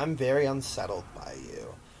 Yeah, I'm very unsettled by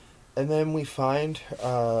you. And then we find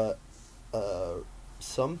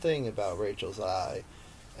something about Rachel's eye.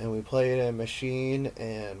 and we play it in a machine,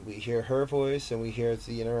 and we hear her voice, and we hear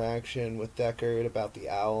the interaction with Deckard about the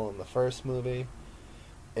owl in the first movie.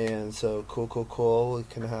 And so, cool, we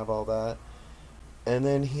can have all that. And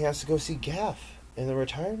then he has to go see Gaff in the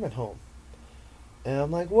retirement home. And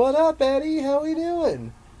I'm like, what up, Eddie? How we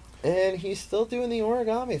doing? And he's still doing the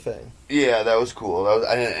origami thing. Yeah, that was cool.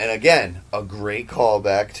 And again, a great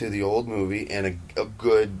callback to the old movie, and a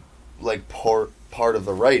good, like, part of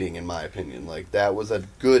the writing, in my opinion. Like, that was a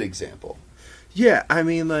good example. Yeah, I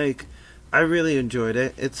mean, like, I really enjoyed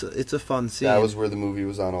it. It's a fun scene. That was where the movie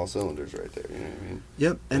was on all cylinders right there, you know what I mean?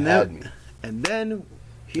 Yep, and then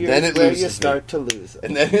it where loses you start me. to lose it.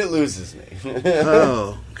 And then it loses me.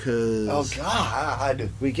 Because Oh, God.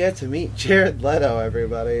 we get to meet Jared Leto,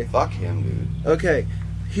 everybody. Fuck him, dude. Okay,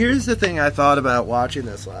 here's the thing I thought about watching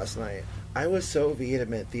this last night. I was so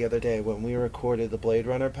vehement the other day when we recorded the Blade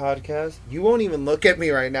Runner podcast. You won't even look at me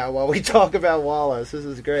right now while we talk about Wallace. This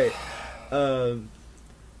is great.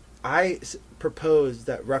 I proposed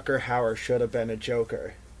that Rutger Hauer should have been a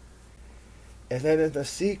Joker. And then in the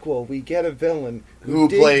sequel, we get a villain Who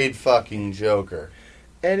played fucking Joker?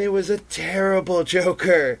 And it was a terrible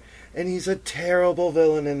Joker. And he's a terrible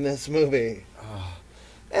villain in this movie.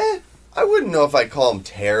 I wouldn't know if I'd call him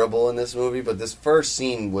terrible in this movie, but this first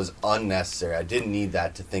scene was unnecessary. I didn't need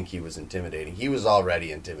that to think he was intimidating. He was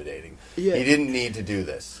already intimidating. Yeah. He didn't need to do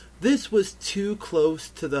this. This was too close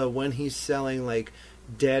to the when he's selling, like,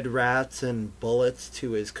 dead rats and bullets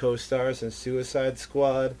to his co-stars in Suicide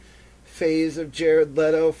Squad phase of Jared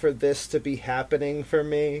Leto for this to be happening for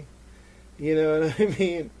me. You know what I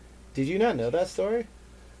mean? Did you not know that story?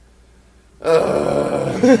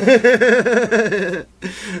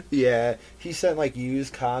 Yeah, he sent, like,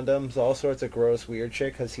 used condoms, all sorts of gross weird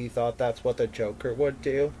shit, because he thought that's what the Joker would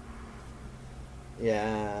do.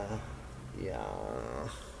 Yeah.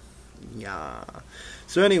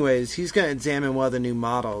 So anyways, he's going to examine one of the new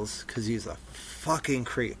models, because he's a fucking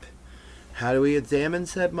creep. How do we examine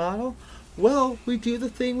said model? Well, we do the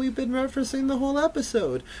thing we've been referencing the whole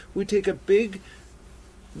episode. We take a big,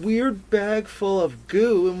 weird bag full of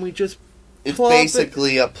goo, and we just It's plop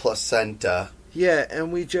basically a placenta. Yeah,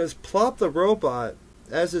 and we just plop the robot,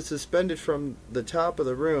 as it's suspended from the top of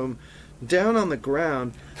the room, down on the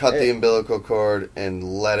ground. Cut the umbilical cord and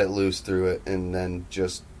let it loose through it, and then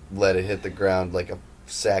just let it hit the ground like a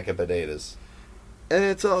sack of potatoes. And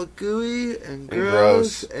it's all gooey and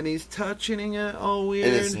gross, and he's touching it all weird.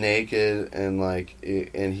 And it's naked, and like,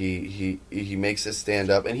 and he makes it stand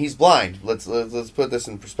up, and he's blind. Let's put this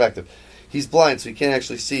in perspective. He's blind, so he can't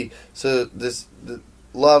actually see. So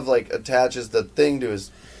Love, like, attaches the thing to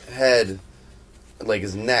his head, like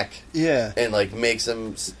his neck, Yeah. and like makes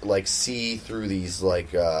him like see through these like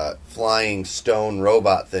flying stone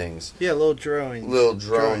robot things. Yeah, little drones. Little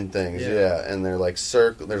drone things, yeah. yeah. And they're like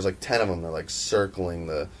there's like 10 of them. They're like circling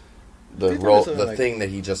the think there was something like- thing that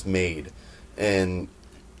he just made, and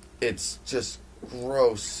it's just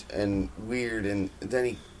gross and weird. And then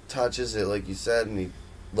he touches it, like you said, and he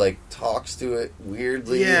like talks to it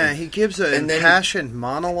weirdly. Yeah, he gives an and then impassioned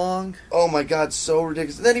monologue. Oh my god, so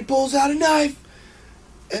ridiculous. And then he pulls out a knife,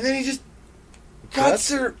 and then he just cuts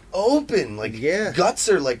her open. Like, Yeah. guts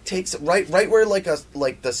her, like, takes right where like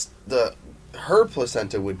her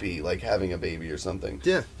placenta would be, like having a baby or something.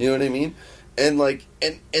 Yeah. You know what I mean? And like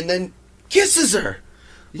and then kisses her.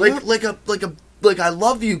 Yep. Like I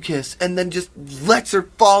love you kiss, and then just lets her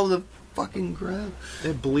fall to the fucking ground.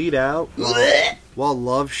 They bleed out Blech. while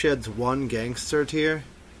Love sheds one gangster tear.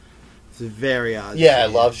 It's very odd. Yeah,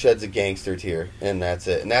 scene. Love sheds a gangster tear, and that's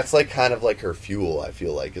it. And that's like kind of like her fuel, I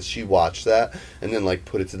feel like, because she watched that and then like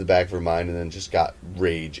put it to the back of her mind, and then just got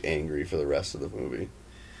rage angry for the rest of the movie.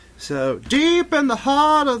 So, deep in the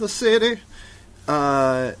heart of the city,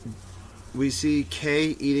 we see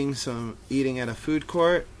Kay eating at a food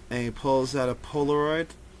court, and he pulls out a Polaroid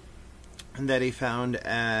that he found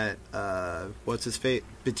at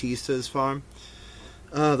Batista's farm.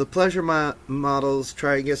 The pleasure models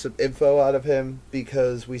try and get some info out of him,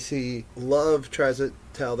 because we see Love tries to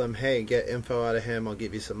tell them, hey, get info out of him, I'll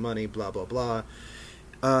give you some money, blah blah blah,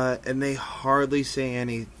 and they hardly say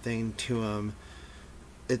anything to him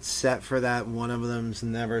except for that one of them's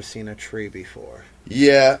never seen a tree before.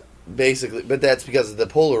 Yeah, basically, but that's because of the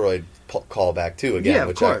Polaroid callback too. Again, Yeah,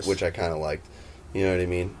 of course. which I kind of liked. You know what I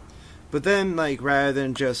mean? But then, like, rather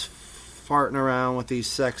than just farting around with these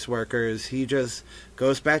sex workers, he just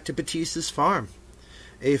goes back to Batista's farm.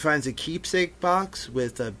 And he finds a keepsake box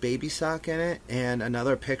with a baby sock in it and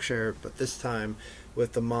another picture, but this time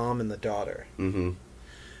with the mom and the daughter. Mm-hmm.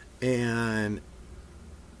 And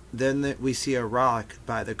then we see a rock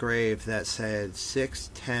by the grave that said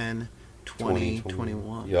 6/10/20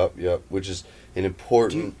 2021. Yep. Which is an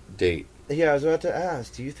important date. Yeah, I was about to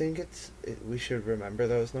ask, do you think we should remember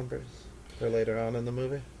those numbers for later on in the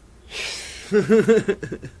movie?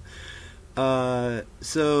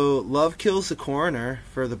 So Love kills the coroner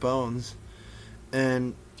for the bones,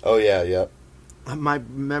 and Oh, yeah, yep. my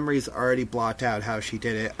memory's already blocked out how she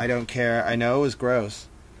did it. I don't care. I know it was gross.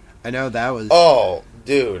 I know that was... Oh,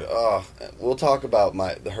 dude. We'll talk about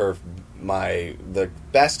the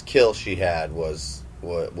best kill she had was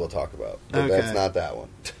what we'll talk about. But Okay. that's not that one.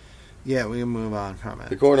 Yeah, we can move on from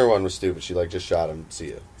The it. corner one was stupid. She just shot him. See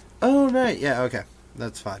ya. Oh, right. Yeah, okay.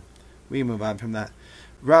 That's fine. We can move on from that.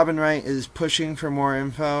 Robin Wright is pushing for more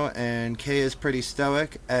info, and Kay is pretty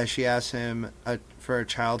stoic as she asks him for a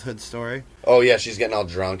childhood story. Oh, yeah, she's getting all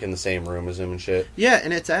drunk in the same room as him and shit. Yeah,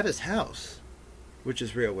 and it's at his house, which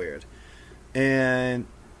is real weird. And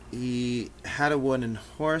he had a wooden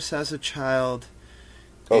horse as a child.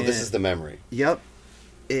 Oh, this is the memory. Yep.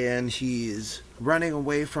 And he's running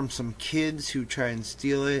away from some kids who try and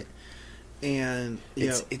steal it. And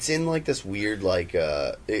It's in like this weird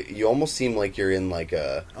you almost seem like you're in like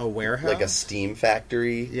a warehouse, like a steam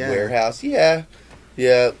factory Yeah. warehouse. Yeah.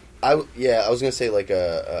 I was gonna say like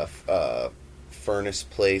a furnace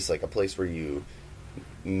place, like a place where you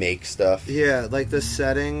make stuff. Yeah, like the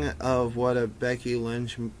setting of what a Becky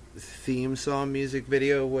Lynch theme song music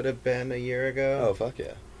video would have been a year ago. Oh fuck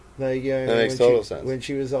yeah! Like, yeah, That makes total sense. When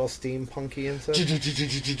she was all steampunky and stuff.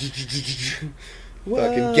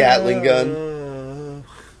 Fucking Gatling gun.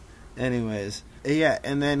 Anyways, yeah,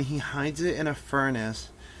 and then he hides it in a furnace,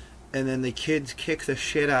 and then the kids kick the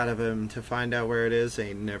shit out of him to find out where it is.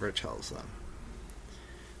 He never tells them,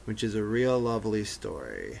 which is a real lovely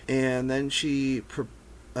story. And then she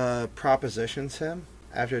propositions him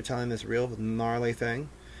after telling this real gnarly thing,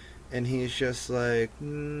 and he's just like,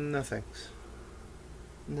 no thanks.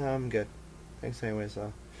 No, I'm good. Thanks anyways,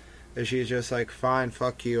 though. And she's just like, fine,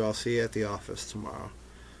 fuck you, I'll see you at the office tomorrow.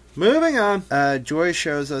 Moving on. Joy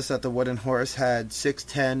shows us that the wooden horse had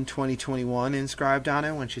 6/10/2021 inscribed on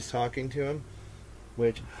it when she's talking to him.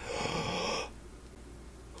 Which... oh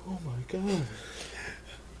my god.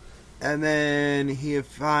 And then he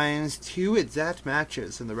finds 2 exact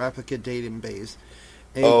matches in the replica database.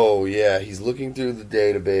 Oh yeah, he's looking through the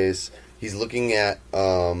database. He's looking at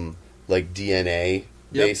like DNA.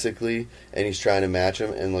 Yep. Basically, and he's trying to match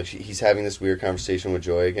him, and like he's having this weird conversation with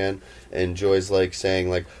Joy again, and Joy's like saying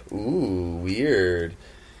like, "Ooh, weird.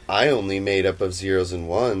 I only made up of zeros and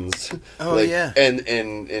ones." Oh like, yeah,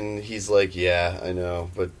 and he's like, "Yeah, I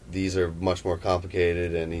know, but these are much more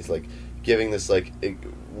complicated." And he's like giving this like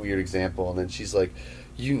weird example, and then she's like,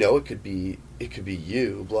 "You know, it could be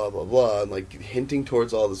you, blah blah blah," and like hinting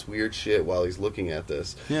towards all this weird shit while he's looking at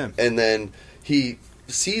this. Yeah, and then he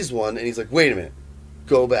sees one, and he's like, "Wait a minute.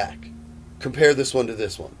 Go back. Compare this one to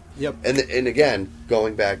this one." Yep. And again,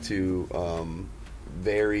 going back to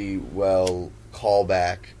very well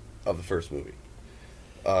callback of the first movie.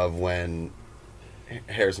 Of when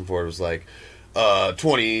Harrison Ford was like,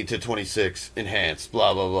 20 to 26 enhanced,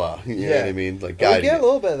 blah, blah, blah. You know what I mean? Like, we get a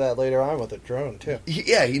little bit of that later on with the drone, too.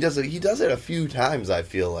 He does it a few times, I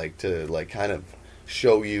feel like, to like kind of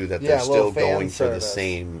show you that they're still going for the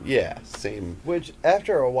same. Which,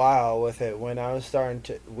 after a while with it, when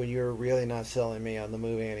you were really not selling me on the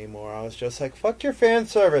movie anymore, I was just like, fuck your fan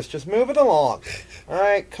service, just move it along.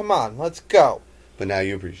 Alright, come on, let's go. But now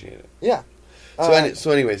you appreciate it. Yeah.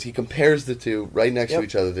 So anyways, he compares the two right next to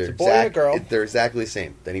each other. They're it's a boy and a girl. They're exactly the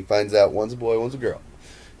same. Then he finds out one's a boy, one's a girl.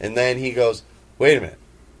 And then he goes, wait a minute.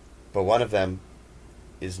 But one of them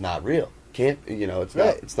is not real.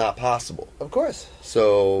 It's not possible. Of course.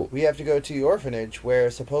 So we have to go to the orphanage where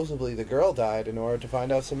supposedly the girl died in order to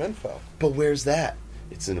find out some info. But where's that?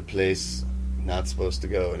 It's in a place not supposed to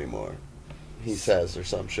go anymore, he says, or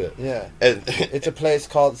some shit. Yeah. And it's a place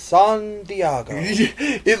called San Diego.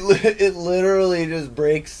 It literally just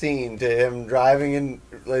breaks scene to him driving in.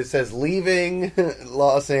 It says leaving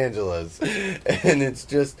Los Angeles, and it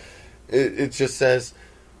just says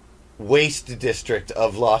Waste District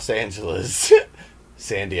of Los Angeles,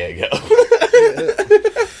 San Diego.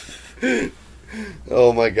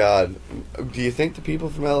 Oh my god! Do you think the people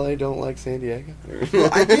from LA don't like San Diego? Well,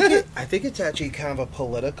 I think it's actually kind of a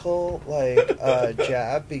political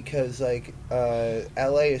jab because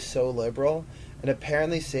LA is so liberal and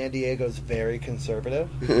apparently San Diego's very conservative.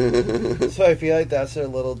 So I feel like that's their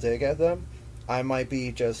little dig at them. I might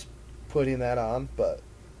be just putting that on, but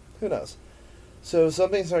who knows? So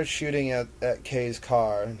something starts shooting at Kay's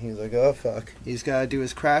car, and he's like, "Oh fuck!" He's got to do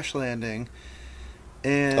his crash landing.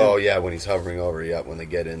 And oh yeah, when he's hovering over, when they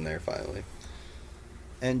get in there finally.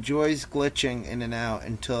 and Joy's glitching in and out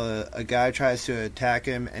until a guy tries to attack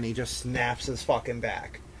him, and he just snaps his fucking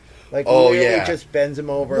back. Like, literally just bends him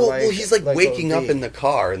over. Well, he's like waking up in the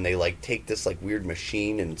car, and they like take this like weird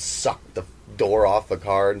machine and suck the door off the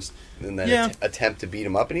car, and then attempt to beat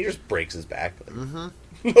him up, and he just breaks his back. Like,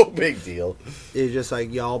 no big deal. He's just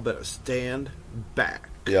like, y'all better stand back.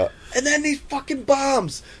 Yeah. And then these fucking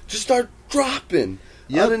bombs just start dropping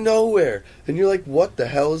out of nowhere. And you're like, what the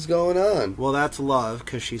hell is going on? Well, that's Love,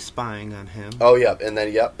 because she's spying on him. Oh, yeah. And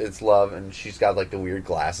then, it's Love, and she's got, like, the weird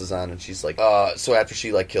glasses on, and she's like, so after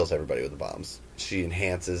she, like, kills everybody with the bombs, she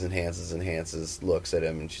enhances, looks at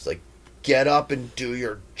him, and she's like, get up and do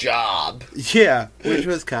your job. Yeah, which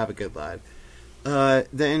was kind of a good line.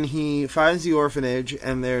 Then he finds the orphanage,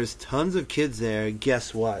 and there's tons of kids there.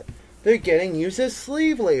 Guess what? They're getting used as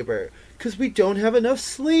slave labor, because we don't have enough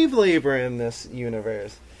slave labor in this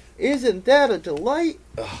universe. Isn't that a delight?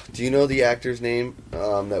 Do you know the actor's name?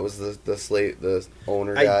 That was the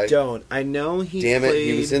owner guy? I don't. I know he Damn it,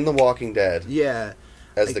 he was in The Walking Dead. Yeah.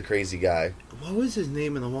 As the crazy guy. What was his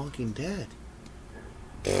name in The Walking Dead?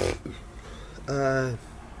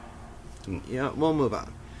 Yeah, we'll move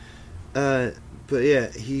on. But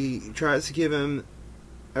yeah, he tries to give him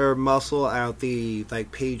or muscle out the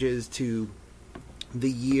like pages to the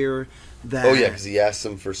year that. Oh yeah, because he asks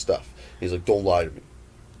him for stuff. He's like, "Don't lie to me."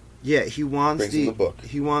 Yeah, he wants the book.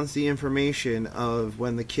 He wants the information of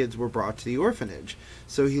when the kids were brought to the orphanage.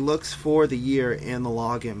 So he looks for the year in the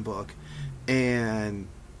login book, and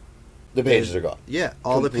the pages are gone. Yeah,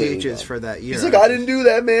 all completely the pages gone. For that year. He's like, "I didn't do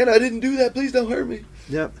that, man. I didn't do that. Please don't hurt me."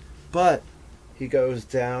 Yep, but he goes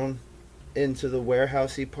down into the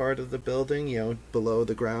warehousey part of the building, below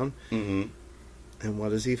the ground. Mm-hmm. And what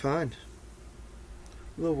does he find?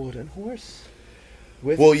 The wooden horse.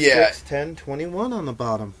 With 61021 on the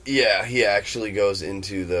bottom. Yeah, he actually goes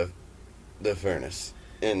into the furnace.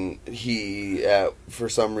 And he, for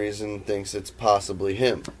some reason, thinks it's possibly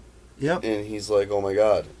him. Yep. And he's like, oh my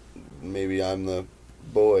god, maybe I'm the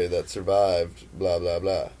boy that survived, blah, blah,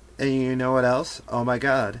 blah. And you know what else? Oh my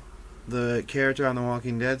god. The character on The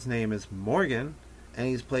Walking Dead's name is Morgan, and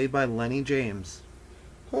he's played by Lenny James.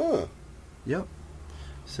 Huh. Yep.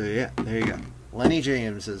 So yeah, there you go. Lenny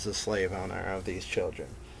James is the slave owner of these children.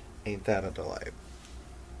 Ain't that a delight?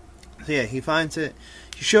 So yeah, he finds it,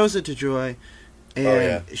 he shows it to Joy,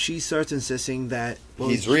 and she starts insisting that... Well,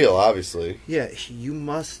 he's real, obviously. Yeah, you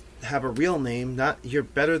must have a real name. Not you're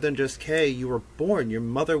better than just Kay. You were born. Your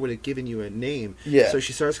mother would have given you a name. Yeah. So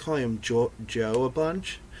she starts calling him Joe a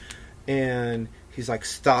bunch. And he's like,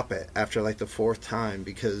 stop it, after like the fourth time,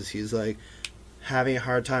 because he's like having a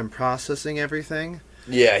hard time processing everything.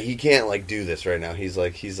 Yeah, he can't like do this right now. He's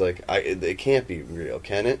like, it can't be real,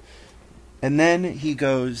 can it? And then he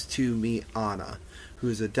goes to meet Anna,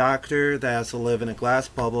 who's a doctor that has to live in a glass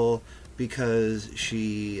bubble because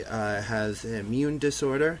she has an immune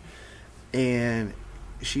disorder, and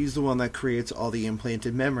she's the one that creates all the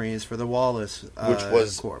implanted memories for the Wallace which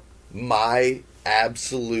was Corp. My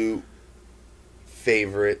absolute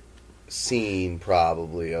favorite scene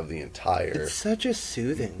probably of the entire It's such a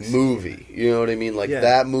soothing movie. You know what I mean? Like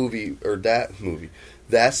that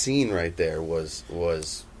scene right there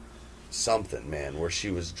was something, man, where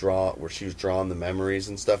she was drawing the memories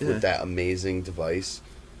and stuff with that amazing device.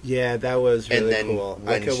 Yeah, that was really cool.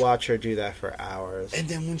 I could watch her do that for hours. And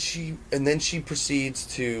then she proceeds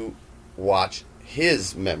to watch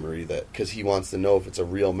his memory, that because he wants to know if it's a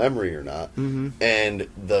real memory or not. Mm-hmm. And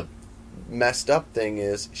the messed up thing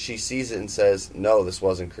is she sees it and says, no, this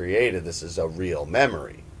wasn't created, this is a real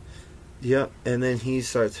memory. Yep. And then he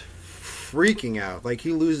starts freaking out, like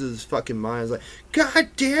he loses his fucking mind. He's like, god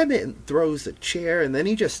damn it, and throws the chair, and then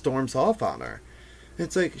he just storms off on her.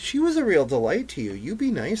 It's like, she was a real delight to you. You be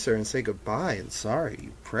nicer and say goodbye and sorry,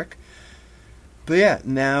 you prick. But yeah,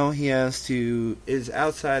 now he is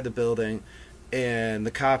outside the building, and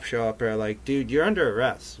the cops show up and are like, dude, you're under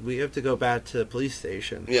arrest. We have to go back to the police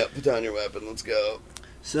station. Yeah, put down your weapon, let's go.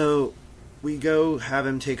 So we go have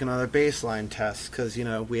him take another baseline test, because,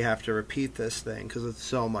 we have to repeat this thing, because it's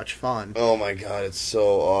so much fun. Oh my god, it's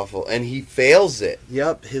so awful. And he fails it.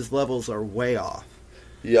 Yep, his levels are way off.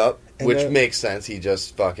 Yep, which makes sense. He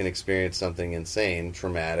just fucking experienced something insane,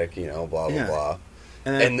 traumatic, blah, blah, blah.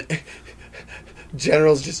 And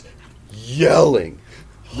General's just yelling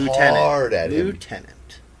hard at him.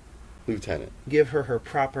 Lieutenant. Give her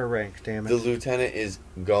proper rank, damn it. The lieutenant is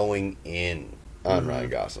going in on Ryan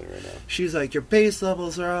Gosling right now. She's like, your base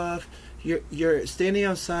levels are off. You're standing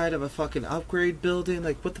outside of a fucking upgrade building.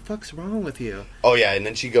 Like, what the fuck's wrong with you? Oh, yeah, and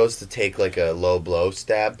then she goes to take, like, a low blow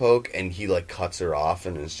stab poke, and he, like, cuts her off,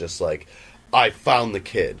 and is just like, I found the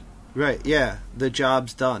kid. Right, yeah. The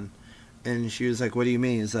job's done. And she was like, what do you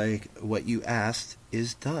mean? He's like, what you asked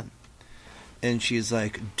is done. And she's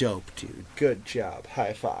like, dope, dude. Good job.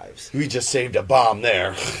 High fives. We just saved a bomb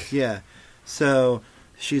there. Yeah. So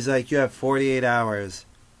she's like, you have 48 hours,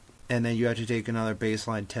 and then you have to take another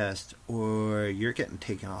baseline test, or you're getting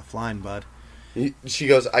taken offline, bud. She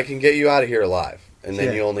goes, I can get you out of here alive. And then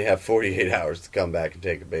Yeah. you only have 48 hours to come back and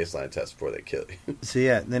take a baseline test before they kill you. So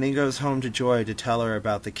yeah, then he goes home to Joy to tell her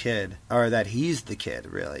about the kid, or that he's the kid,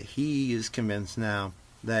 really. He is convinced now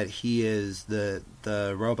that he is the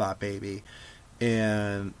robot baby.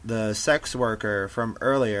 And the sex worker from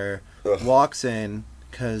earlier walks in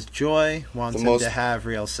because Joy wants him to have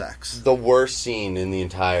real sex. The worst scene in the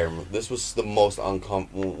entire movie. This was the most one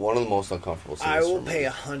of the most uncomfortable scenes. I will for me. pay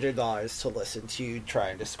 $100 to listen to you try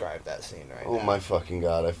and describe that scene right now. Oh my fucking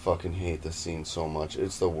god, I fucking hate this scene so much.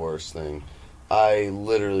 It's the worst thing. I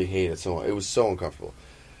literally hate it so much. It was so uncomfortable.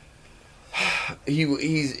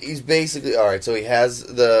 He's basically alright, so he has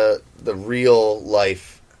the real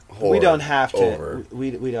life horror. We don't have to. Over.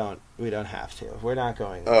 We don't have to. We're not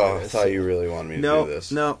going. Oh, I thought you really wanted me to do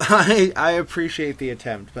this. No, I appreciate the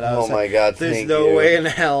attempt, but I was my god, there's thank no you. way in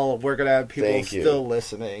hell we're gonna have people Thank you. still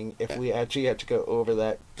listening if we actually have to go over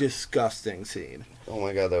that disgusting scene. Oh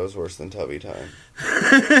my god, that was worse than Tubby Time.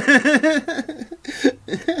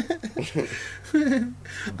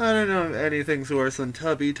 I don't know if anything's worse than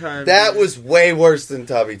Tubby Time. That was way worse than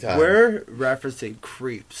Tubby Time. We're referencing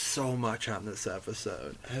creep so much on this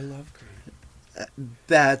episode. I love creep.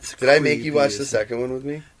 That's Did I make you creepy watch as- the second one with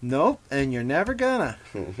me? Nope, and you're never gonna.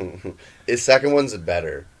 His second one's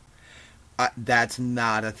better. That's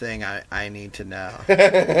not a thing I need to know.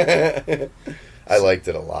 I liked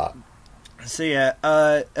it a lot. So yeah,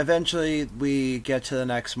 eventually we get to the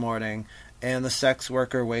next morning, and the sex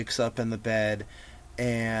worker wakes up in the bed,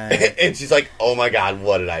 and And she's like, oh my god,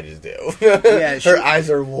 what did I just do? Yeah, Her eyes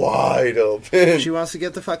are wide open. she wants to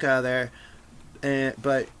get the fuck out of there.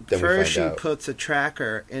 But Then we first find she out. puts a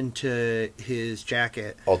tracker into his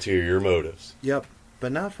jacket. Ulterior motives. Yep,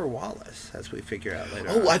 but not for Wallace, as we figure out later.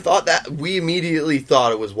 Oh, on. I thought that. We immediately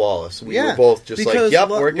thought it was Wallace. We Yeah, were both just like, because yep,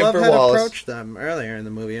 Love working for had Wallace. approached them earlier in the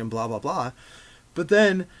movie and blah blah blah, but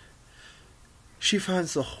then she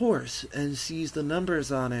finds the horse and sees the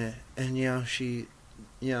numbers on it, and she,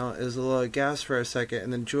 is a little aghast for a second,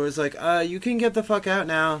 and then Joy's like, you can get the fuck out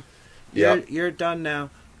now. You're done now.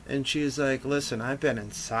 And she's like, listen, I've been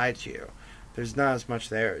inside you. There's not as much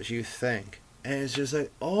there as you think. And it's just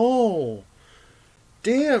like, oh,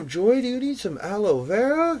 damn, Joy, do you need some aloe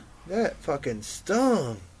vera? That fucking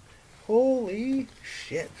stung. Holy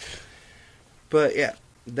shit. But yeah,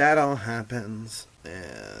 that all happens.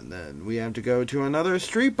 And then we have to go to another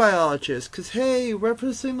street biologist. Because, hey,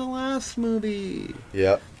 referencing the last movie.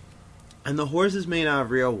 Yep. And the horse is made out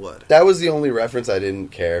of real wood. That was the only reference I didn't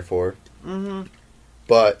care for. Mm-hmm.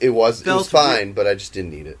 But it was Felt fine, but I just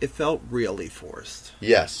didn't need it. It felt really forced.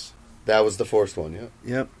 Yes. That was the forced one, yep.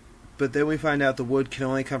 Yep. But then we find out the wood can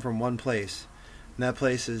only come from one place. And that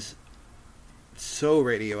place is so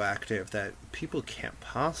radioactive that people can't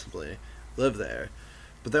possibly live there.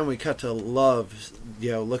 But then we cut to Love,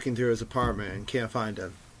 looking through his apartment and can't find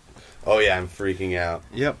him. Oh yeah, I'm freaking out.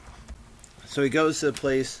 Yep. So he goes to a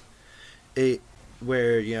place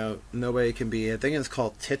where, nobody can be. I think it's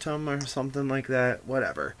called Titum or something like that.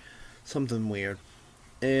 Whatever. Something weird.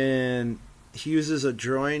 And he uses a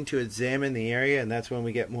drone to examine the area, and that's when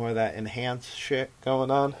we get more of that enhanced shit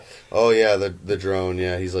going on. Oh yeah, the drone,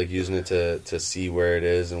 yeah. He's like using it to see where it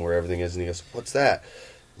is and where everything is, and he goes, what's that?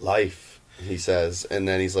 Life, he says. And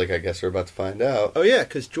then he's like, I guess we're about to find out. Oh yeah,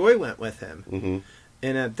 because Joy went with him. Mm-hmm.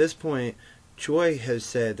 And at this point, Joy has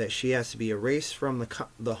said that she has to be erased from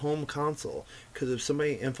the home console, because if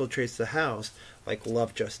somebody infiltrates the house, like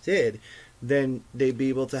Love just did, then they'd be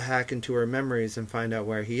able to hack into her memories and find out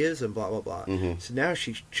where he is and blah, blah, blah. Mm-hmm. So now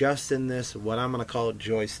she's just in this, what I'm going to call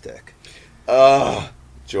joystick.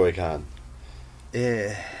 Joy-Con.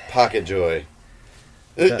 Eh. Pocket Joy.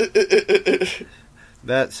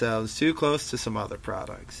 That sounds too close to some other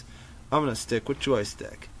products. I'm going to stick with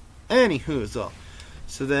joystick. Anywho,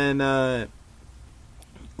 so then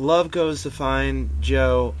Love goes to find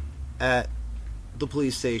Joe at the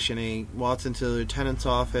police station. He walks into the lieutenant's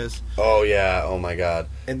office. Oh yeah, oh my god.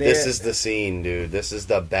 And this is the scene, dude. This is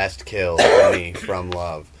the best kill for me from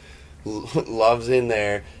Love. Love's in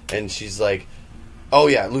there, and she's like, oh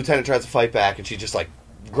yeah, Lieutenant tries to fight back, and she just like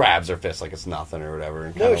grabs her fist like it's nothing or whatever.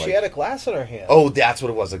 And No, kinda she had a glass in her hand. Oh, that's what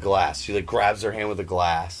it was, a glass. She like grabs her hand with a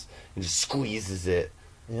glass and just squeezes it.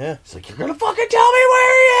 Yeah. It's like, you're gonna fucking tell me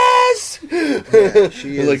where he yes!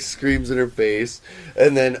 she And, like, is- screams in her face.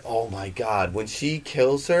 And then, oh my god, when she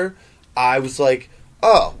kills her, I was like,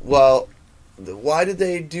 oh, well, why did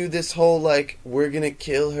they do this whole, like, we're gonna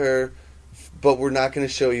kill her, but we're not gonna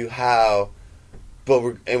show you how, but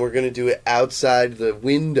we're gonna do it outside the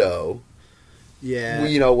window. Yeah.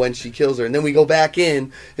 You know, when she kills her, and then we go back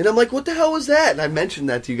in, and I'm like, what the hell was that? And I mentioned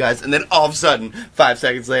that to you guys, and then all of a sudden, 5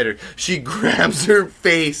 seconds later, she grabs her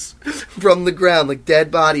face from the ground, like dead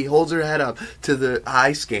body, holds her head up to the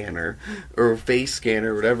eye scanner, or face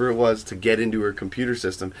scanner, whatever it was, to get into her computer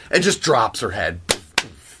system, and just drops her head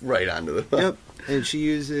right onto the... Yep. And she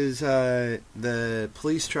uses the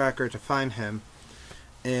police tracker to find him.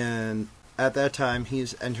 And at that time,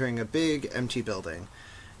 he's entering a big empty building.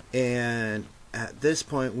 And at this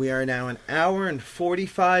point, we are now an hour and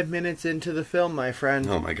 45 minutes into the film, my friend.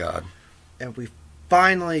 Oh my god. And we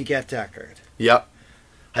finally get Deckard. Yep.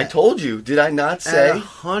 I told you, did I not say? At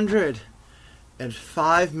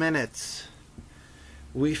 105 minutes,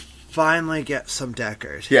 we finally get some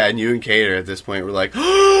Deckard. Yeah, and you and Kate are at this point, we're like,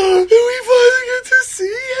 oh, we finally get to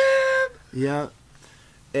see him! Yeah.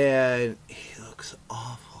 And he looks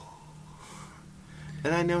awful.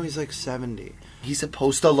 And I know he's like 70. He's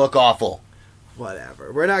supposed to look awful.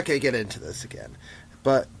 Whatever. We're not going to get into this again.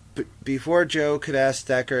 But before Joe could ask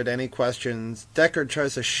Deckard any questions, Deckard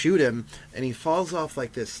tries to shoot him, and he falls off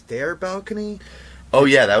like this stair balcony. Oh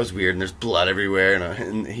yeah, that was weird. And there's blood everywhere,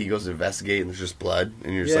 and he goes to investigate, and there's just blood,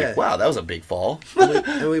 and you're just Yeah. like, "Wow, that was a big fall."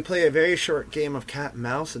 And we play a very short game of cat and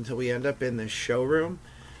mouse until we end up in this showroom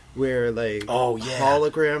where like Oh, yeah.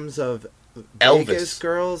 holograms of Elvis. Vegas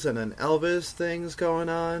girls and an Elvis thing's going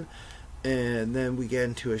on. And then we get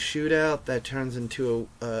into a shootout that turns into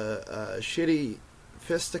a shitty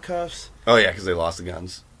fisticuffs. Oh yeah, because they lost the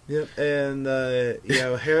guns. Yep. And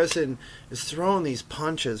Harrison is throwing these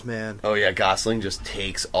punches, man. Oh yeah, Gosling just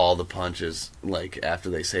takes all the punches. Like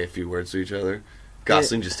after they say a few words to each other,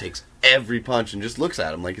 Gosling just takes every punch and just looks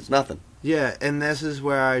at him like it's nothing. Yeah, and this is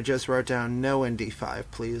where I just wrote down no in D5,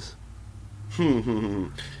 please.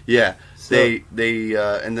 Yeah, So- they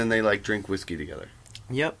and then they like drink whiskey together.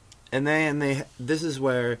 Yep. And they this is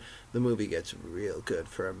where the movie gets real good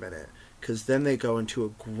for a minute, because then they go into a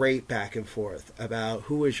great back and forth about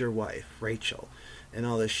who is your wife, Rachel, and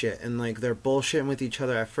all this shit. And like they're bullshitting with each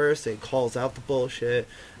other at first. They calls out the bullshit,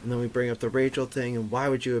 and then we bring up the Rachel thing and why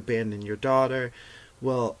would you abandon your daughter?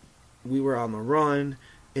 Well, we were on the run,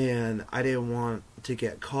 and I didn't want to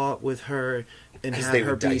get caught with her and Because have they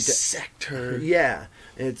her would be dissect her. Yeah.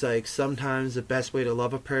 It's like sometimes the best way to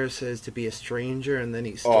love a person is to be a stranger, and then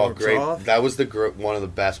he Oh, storms great! off. That was one of the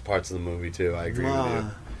best parts of the movie too. I agree with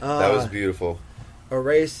you. That was beautiful.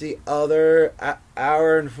 Erase the other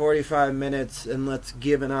hour and 45 minutes, and let's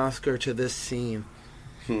give an Oscar to this scene.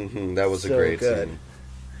 That was So a great good.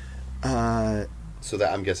 scene. So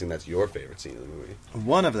that I'm guessing that's your favorite scene of the movie.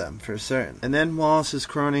 One of them, for certain. And then Wallace's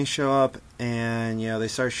cronies show up, and, they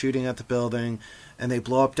start shooting at the building, and they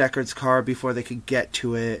blow up Deckard's car before they could get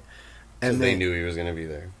to it. Because And they knew he was going to be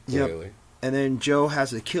there. Yep. Clearly. And then Joe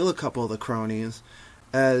has to kill a couple of the cronies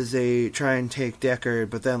as they try and take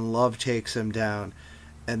Deckard, but then Love takes him down.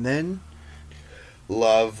 And then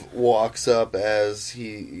Love walks up as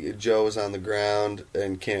Joe is on the ground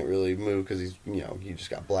and can't really move because he's he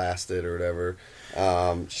just got blasted or whatever.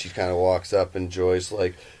 She kind of walks up and Joy's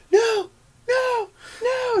like, no,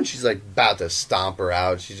 and she's like about to stomp her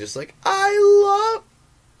out. She's just like, I love.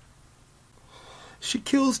 she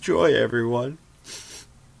kills Joy, everyone.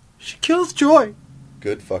 She kills Joy.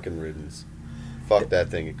 Good fucking riddance. Fuck that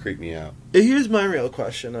thing. It creeped me out. Here's my real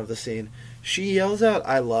question of the scene. She yells out,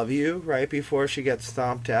 I love you, right before she gets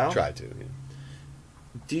stomped out. Try to. Yeah.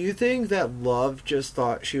 Do you think that Love just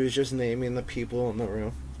thought she was just naming the people in the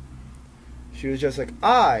room? She was just like,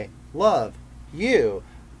 I love you.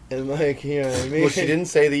 And like, you know what I mean? Well, she didn't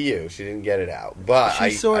say the you. She didn't get it out. But She I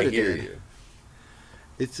sorta hear did. you.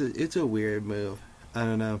 It's a weird move. I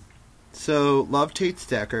don't know. So Love takes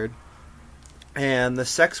Deckard, and the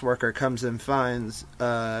sex worker comes and finds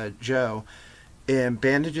Joe, and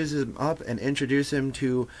bandages him up and introduces him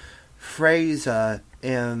to Freyza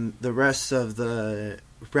and the rest of the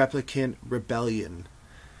replicant rebellion.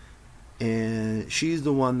 And she's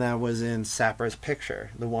the one that was in Sapper's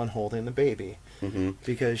picture, the one holding the baby. Mm-hmm.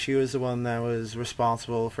 Because she was the one that was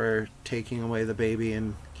responsible for taking away the baby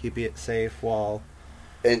and keeping it safe while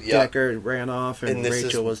And yeah, Deckard ran off and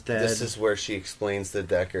Rachel was dead. This is where she explains to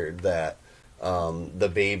Deckard that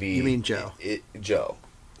the baby... You mean Joe? Joe,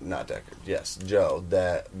 not Deckard. Yes, Joe.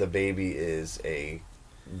 That the baby is a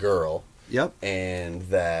girl. Yep. And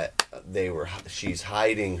that she's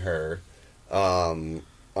hiding her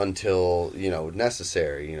until,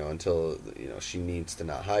 necessary, until, she needs to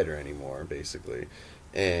not hide her anymore, basically.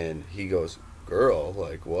 And he goes, girl,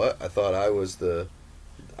 like, what? I thought I was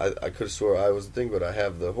I could have swore I was the thing, but I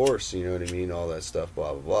have the horse, you know what I mean? All that stuff,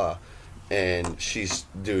 blah, blah, blah. And she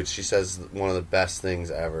says one of the best things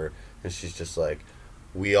ever, and she's just like,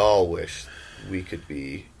 we all wish we could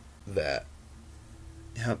be that.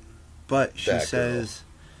 Yep. But she that says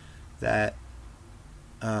that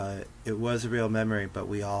it was a real memory, but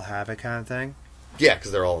we all have it kind of thing. Yeah,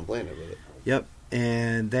 because they're all implanted with it. Yep.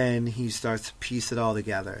 And then he starts to piece it all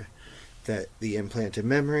together. That the implanted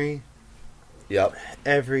memory. Yep.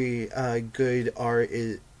 Every good art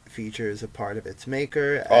features a part of its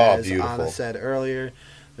maker. Oh, As beautiful. Anna said earlier,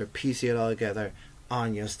 they're piecing it all together.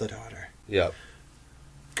 Anya's the daughter. Yep.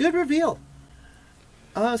 Good reveal.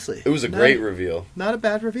 Honestly. It was a great reveal. Not a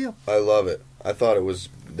bad reveal. I love it. I thought it was...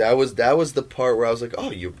 That was the part where I was like,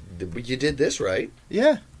 oh, you did this right.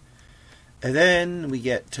 Yeah. And then we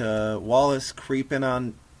get to Wallace creeping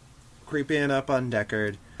up on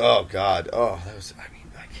Deckard. Oh, God. Oh, that was... I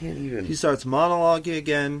mean, I can't even... He starts monologuing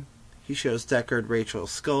again. He shows Deckard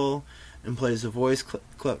Rachel's skull and plays a voice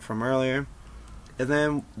clip from earlier. And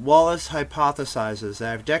then Wallace hypothesizes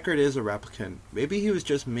that if Deckard is a replicant, maybe he was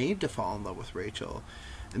just made to fall in love with Rachel.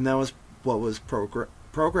 And that was what was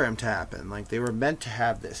programmed to happen. Like, they were meant to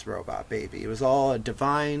have this robot baby. It was all a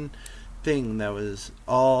divine thing that was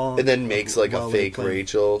all... And then makes, like, a fake planned.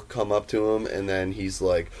 Rachel come up to him, and then he's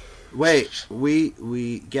like... Wait,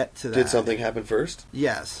 we get to that. Did something happen first?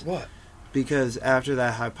 Yes. What? Because after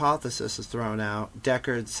that hypothesis is thrown out,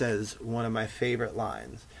 Deckard says one of my favorite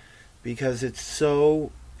lines. Because it's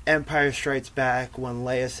so Empire Strikes Back when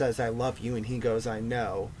Leia says, I love you, and he goes, I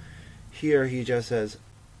know. Here he just says,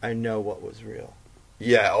 I know what was real.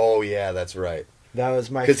 Yeah, oh yeah, that's right. That was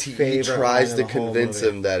my Because favorite he tries line to in the whole convince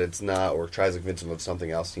movie. him that it's not, or tries to convince him of something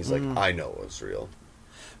else, and he's like, I know it was real.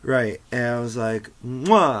 Right, and I was like,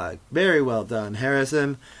 mwah, very well done,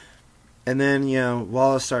 Harrison. And then,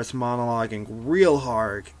 Wallace starts monologuing real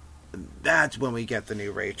hard. That's when we get the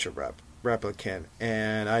new Rachel replicant.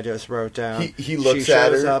 And I just wrote down... He looks she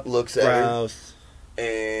at shows her, up, looks at grouse. her,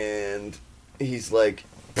 and he's like,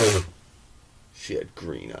 she had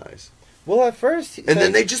green eyes. Well, at first... And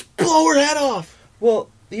then they just blow her head off! Well,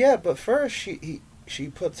 yeah, but first she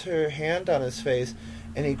puts her hand on his face,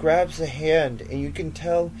 and he grabs the hand, and you can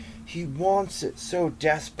tell he wants it so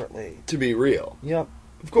desperately. To be real. Yep.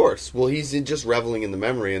 Of course. Well, he's just reveling in the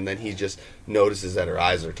memory, and then he just notices that her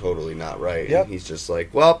eyes are totally not right. Yep. And he's just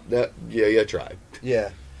like, well, you tried.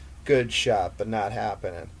 Yeah. Good shot, but not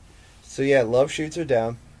happening. So, yeah, Love shoots her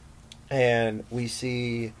down, and we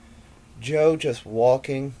see Joe just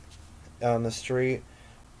walking on the street,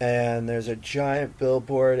 and there's a giant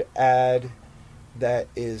billboard ad that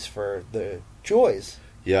is for the Joys.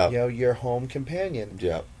 Yeah. Your home companion.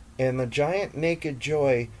 Yeah. And the giant naked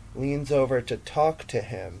Joy leans over to talk to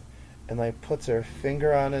him and like puts her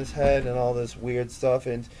finger on his head and all this weird stuff,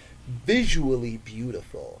 and it's visually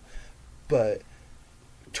beautiful but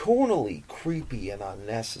tonally creepy and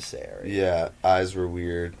unnecessary. Yeah, eyes were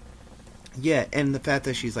weird. Yeah, and the fact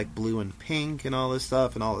that she's like blue and pink and all this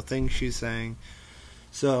stuff and all the things she's saying.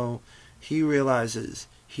 So he realizes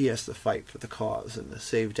he has to fight for the cause and to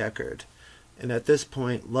save Deckard. And at this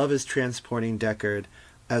point, Love is transporting Deckard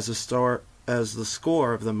as the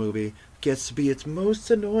score of the movie gets to be its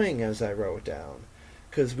most annoying, as I wrote down.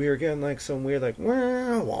 Because we were getting like some weird like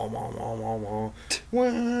wah, wah, wah, wah, wah, wah,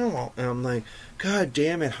 wah, wah. And I'm like, God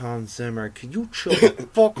damn it, Hans Zimmer, can you chill the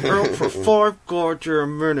fuck out for 5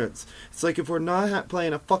 goddamn minutes? It's like if we're not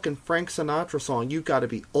playing a fucking Frank Sinatra song, you gotta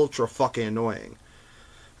be ultra fucking annoying.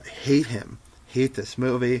 I hate him. Hate this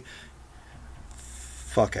movie.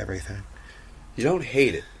 Fuck everything. You don't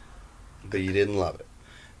hate it, but you didn't love it.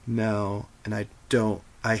 No, and I don't.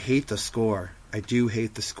 I hate the score. I do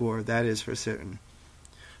hate the score. That is for certain.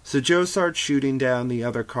 So Joe starts shooting down the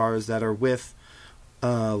other cars that are with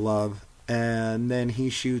Love, and then he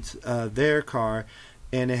shoots their car,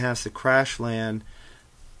 and it has to crash land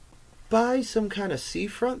by some kind of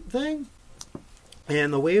seafront thing.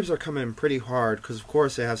 And the waves are coming in pretty hard, because of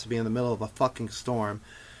course it has to be in the middle of a fucking storm.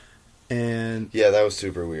 And Yeah, that was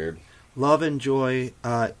super weird. Love and Joy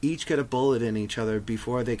each get a bullet in each other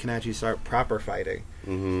before they can actually start proper fighting.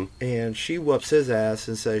 Mm-hmm. And she whoops his ass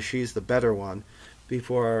and says she's the better one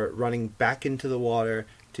before running back into the water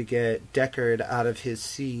to get Deckard out of his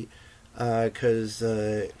seat because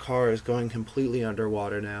the car is going completely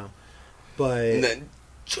underwater now. But And then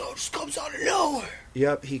Joe just comes out of nowhere.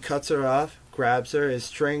 Yep, he cuts her off, grabs her, is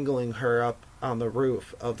strangling her up on the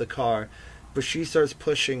roof of the car. but she starts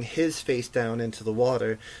pushing his face down into the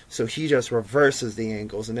water, so he just reverses the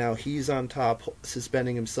angles, and now he's on top,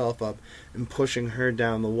 suspending himself up and pushing her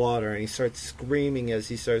down the water, and he starts screaming as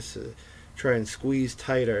he starts to try and squeeze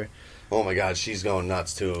tighter. Oh my god, she's going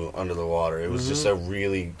nuts too under the water. It was just a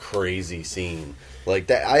really crazy scene. Like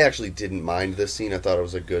that, I actually didn't mind this scene. I thought it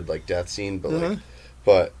was a good like death scene, but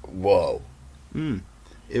but whoa,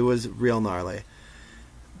 it was real gnarly.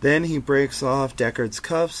 Then he breaks off Deckard's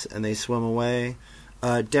cuffs and they swim away.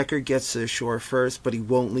 Deckard gets to the shore first, but he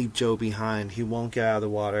won't leave Joe behind. He won't get out of the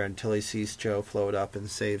water until he sees Joe float up and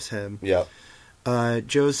saves him. Yep.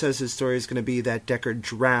 Joe says his story is going to be that Deckard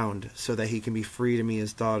drowned so that he can be free to meet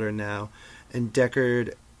his daughter now. And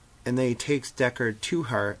then he takes Deckard to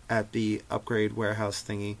her at the upgrade warehouse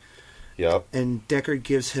thingy. Yep. And Deckard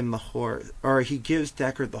gives him the horse, or he gives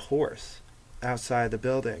Deckard the horse outside the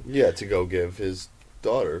building. Yeah, to go give his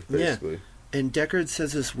daughter, basically. Yeah. And Deckard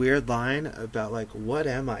says this weird line about, like, what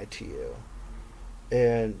am I to you?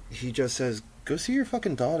 And he just says, go see your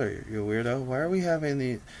fucking daughter, you weirdo. Why are we having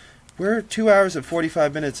the... We're 2 hours and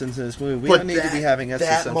 45 minutes into this movie. We don't need to be having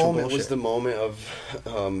existential that moment bullshit. was the moment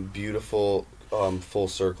of beautiful full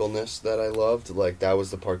circleness that I loved. Like, that was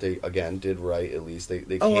the part they, again, did right, at least.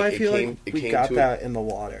 I feel like we got that in the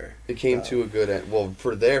water. It came to a good end. Well,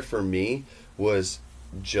 for me, was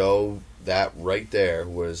Joe, that right there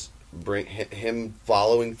was him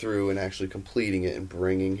following through and actually completing it and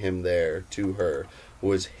bringing him there to her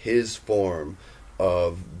was his form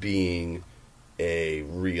of being a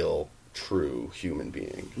real, true human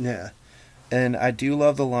being. Yeah. And I do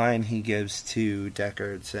love the line he gives to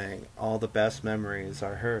Deckard saying, all the best memories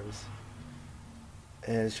are hers.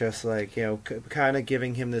 And it's just like, you know, kind of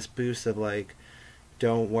giving him this boost of like,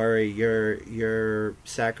 don't worry, your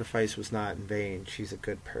sacrifice was not in vain. She's a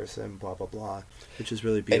good person, blah, blah, blah. Which is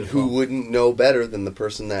really beautiful. And who wouldn't know better than the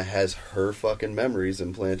person that has her fucking memories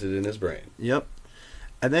implanted in his brain? Yep.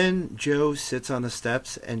 And then Joe sits on the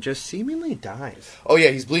steps and just seemingly dies. Oh yeah,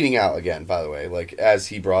 he's bleeding out again, by the way. Like, as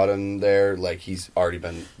he brought him there, like, he's already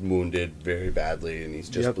been wounded very badly, and he's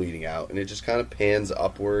just bleeding out. And it just kind of pans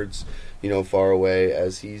upwards, you know, far away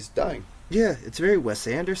as he's dying. Yeah, it's very Wes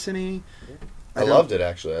Anderson-y. I loved it,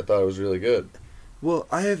 actually. I thought it was really good. Well,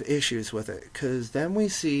 I have issues with it, because then we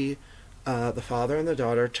see the father and the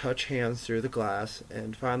daughter touch hands through the glass,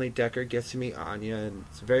 and finally Deckard gets to meet Anya, and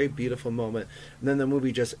it's a very beautiful moment, and then the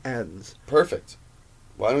movie just ends. Perfect.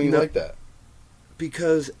 Why don't you like that?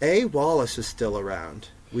 Because, A, Wallace is still around.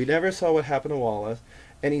 We never saw what happened to Wallace,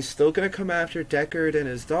 and he's still going to come after Deckard and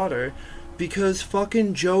his daughter, because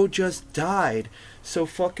fucking Joe just died, so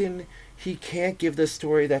fucking he can't give the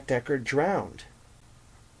story that Deckard drowned.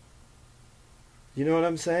 You know what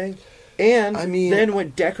I'm saying? And I mean, then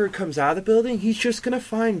when Deckard comes out of the building, he's just going to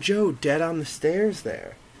find Joe dead on the stairs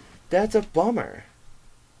there. That's a bummer.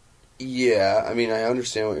 Yeah, I mean, I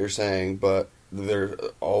understand what you're saying, but there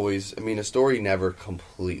always... I mean, a story never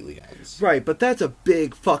completely ends. Right, but that's a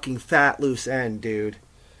big fucking fat loose end, dude.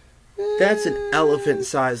 That's an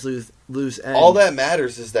elephant-sized loose end. All that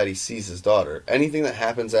matters is that he sees his daughter. Anything that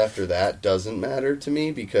happens after that doesn't matter to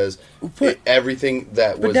me because everything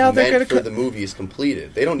that was meant for the movie is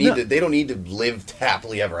completed. They don't need to. They don't need to live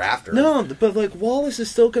happily ever after. No, but like Wallace is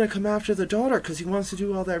still going to come after the daughter because he wants to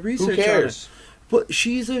do all that research. Who cares? But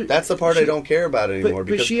she's a. That's the part I don't care about anymore.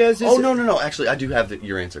 But she has. This no. Actually, I do have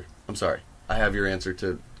your answer. I'm sorry. I have your answer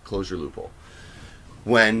to close your loophole.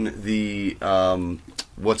 When the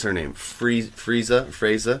what's her name?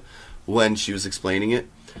 Freza, when she was explaining it,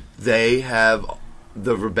 they have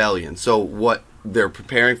the rebellion. So what they're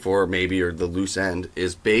preparing for, maybe, or the loose end,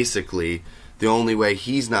 is basically the only way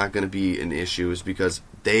he's not going to be an issue is because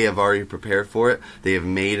they have already prepared for it. They have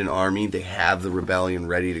made an army. They have the rebellion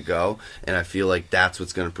ready to go. And I feel like that's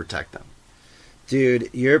what's going to protect them. Dude,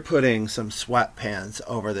 you're putting some sweatpants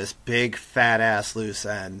over this big fat-ass loose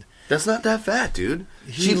end. That's not that fat, dude.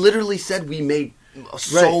 She literally said we made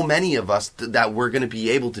so many of us that we're going to be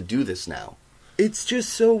able to do this now. It's just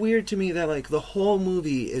so weird to me that, like, the whole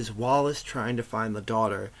movie is Wallace trying to find the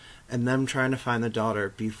daughter and them trying to find the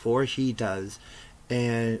daughter before he does.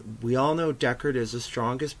 And we all know Deckard is the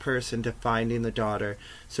strongest person to finding the daughter.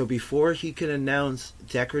 So before he can announce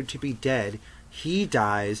Deckard to be dead, he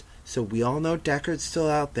dies. So we all know Deckard's still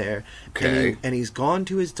out there. Okay. And he's gone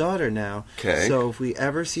to his daughter now. Okay. So if we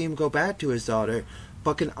ever see him go back to his daughter,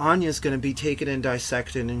 fucking Anya's going to be taken and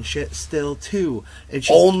dissected and shit still too. And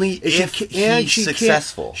she, only if he's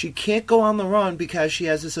successful. She can't go on the run because she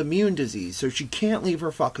has this immune disease. So she can't leave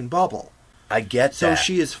her fucking bubble. I get that. So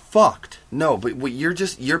she is fucked. No, but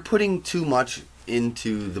you're putting too much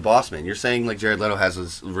into the boss man. You're saying like Jared Leto has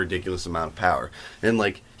this ridiculous amount of power. And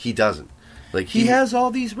like he doesn't. Like he has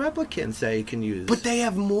all these replicants that he can use. But they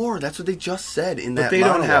have more. That's what they just said in that But they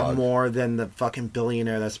monologue. don't have more than the fucking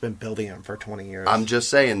billionaire that's been building them for 20 years. I'm just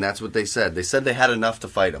saying that's what they said. They said they had enough to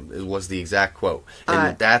fight him. It was the exact quote.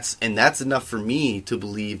 And that's enough for me to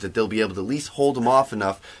believe that they'll be able to at least hold him off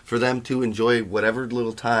enough for them to enjoy whatever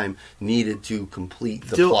little time needed to complete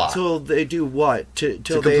the plot. Till they do what? To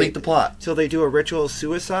complete the plot. Till they do a ritual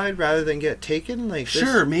suicide rather than get taken? Like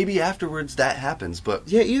Sure, maybe afterwards that happens, but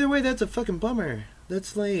yeah, either way, that's a fucking bummer.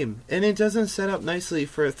 That's lame, and it doesn't set up nicely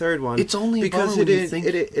for a third one. It's only because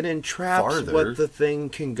it entraps farther. what the thing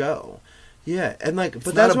can go. Yeah, and like, but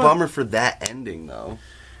it's that's not a bummer for that ending though.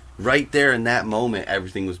 Right there in that moment,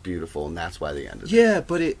 everything was beautiful, and that's why they ended. Yeah,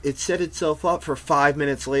 but it set itself up for 5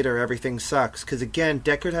 minutes later. Everything sucks because again,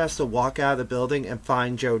 Deckard has to walk out of the building and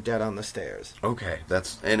find Joe dead on the stairs. Okay,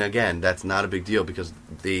 that's not a big deal because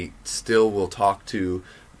they still will talk to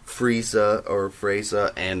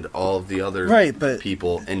Freza and all of the other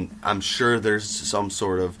people, and I'm sure there's some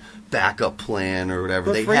sort of backup plan or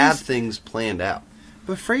whatever. They have things planned out.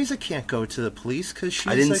 But Freza can't go to the police because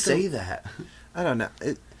she's. I didn't say that. I don't know.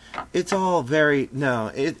 It's all very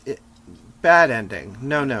bad ending.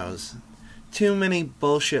 No nos. Too many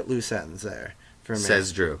bullshit loose ends there for me.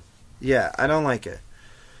 Says Drew. Yeah, I don't like it.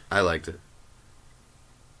 I liked it.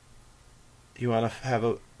 You want to have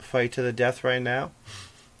a fight to the death right now?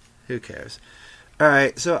 Who cares?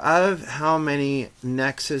 Alright, so out of how many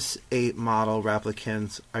Nexus 8 model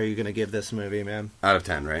replicants are you going to give this movie, man? Out of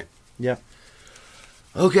 10, right? Yep.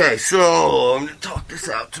 Okay, so I'm going to talk this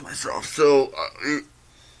out to myself. So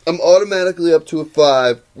I'm automatically up to a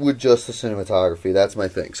 5 with just the cinematography. That's my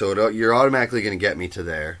thing. So you're automatically going to get me to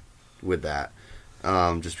there with that,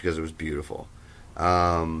 just because it was beautiful.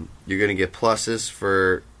 You're going to get pluses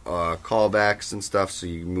for callbacks and stuff, so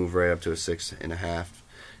you move right up to a 6.5.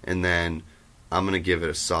 And then I'm gonna give it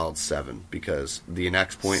a solid 7 because the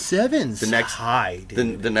next point, 7's high,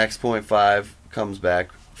 dude. The next 0.5 comes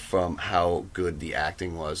back from how good the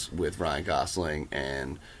acting was with Ryan Gosling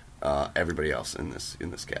and everybody else in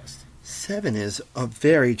this cast. 7 is a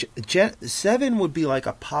very 7 would be like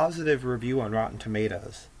a positive review on Rotten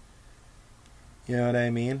Tomatoes. You know what I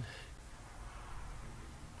mean?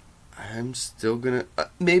 I'm still gonna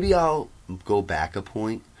maybe I'll go back a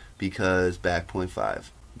point because back 0.5.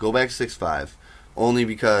 Go back 6.5, only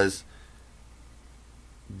because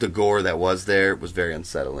the gore that was there was very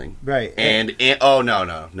unsettling. Right. And oh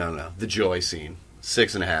no, the joy scene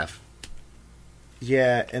 6.5.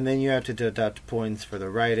 Yeah, and then you have to deduct points for the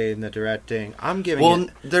writing, the directing. I'm giving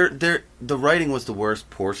the writing was the worst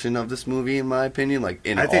portion of this movie in my opinion. Like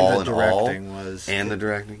I think the directing was the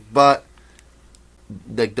directing, but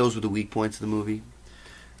like those were the weak points of the movie.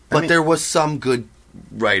 But there was some good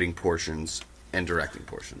writing portions and directing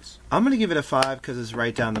portions. I'm going to give it a 5 because it's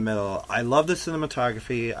right down the middle. I love the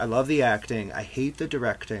cinematography. I love the acting. I hate the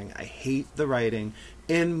directing. I hate the writing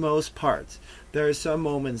in most parts. There are some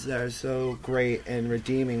moments that are so great and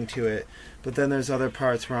redeeming to it, but then there's other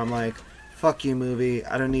parts where I'm like, fuck you, movie.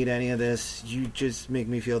 I don't need any of this. You just make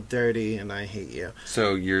me feel dirty, and I hate you.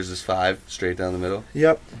 So yours is 5, straight down the middle?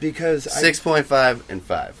 Yep, because 6.5 and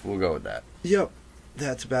 5. We'll go with that. Yep,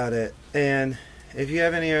 that's about it. And if you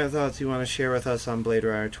have any other thoughts you want to share with us on Blade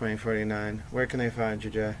Runner 2049, where can they find you,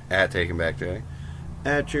 Jay? At Taken Back Jay.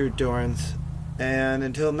 At Drew Dorrance. And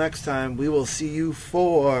until next time, we will see you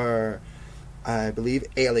for, I believe,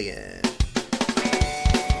 Alien.